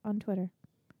on Twitter.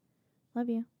 Love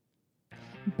you.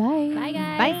 Bye. Bye,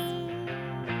 guys. Bye.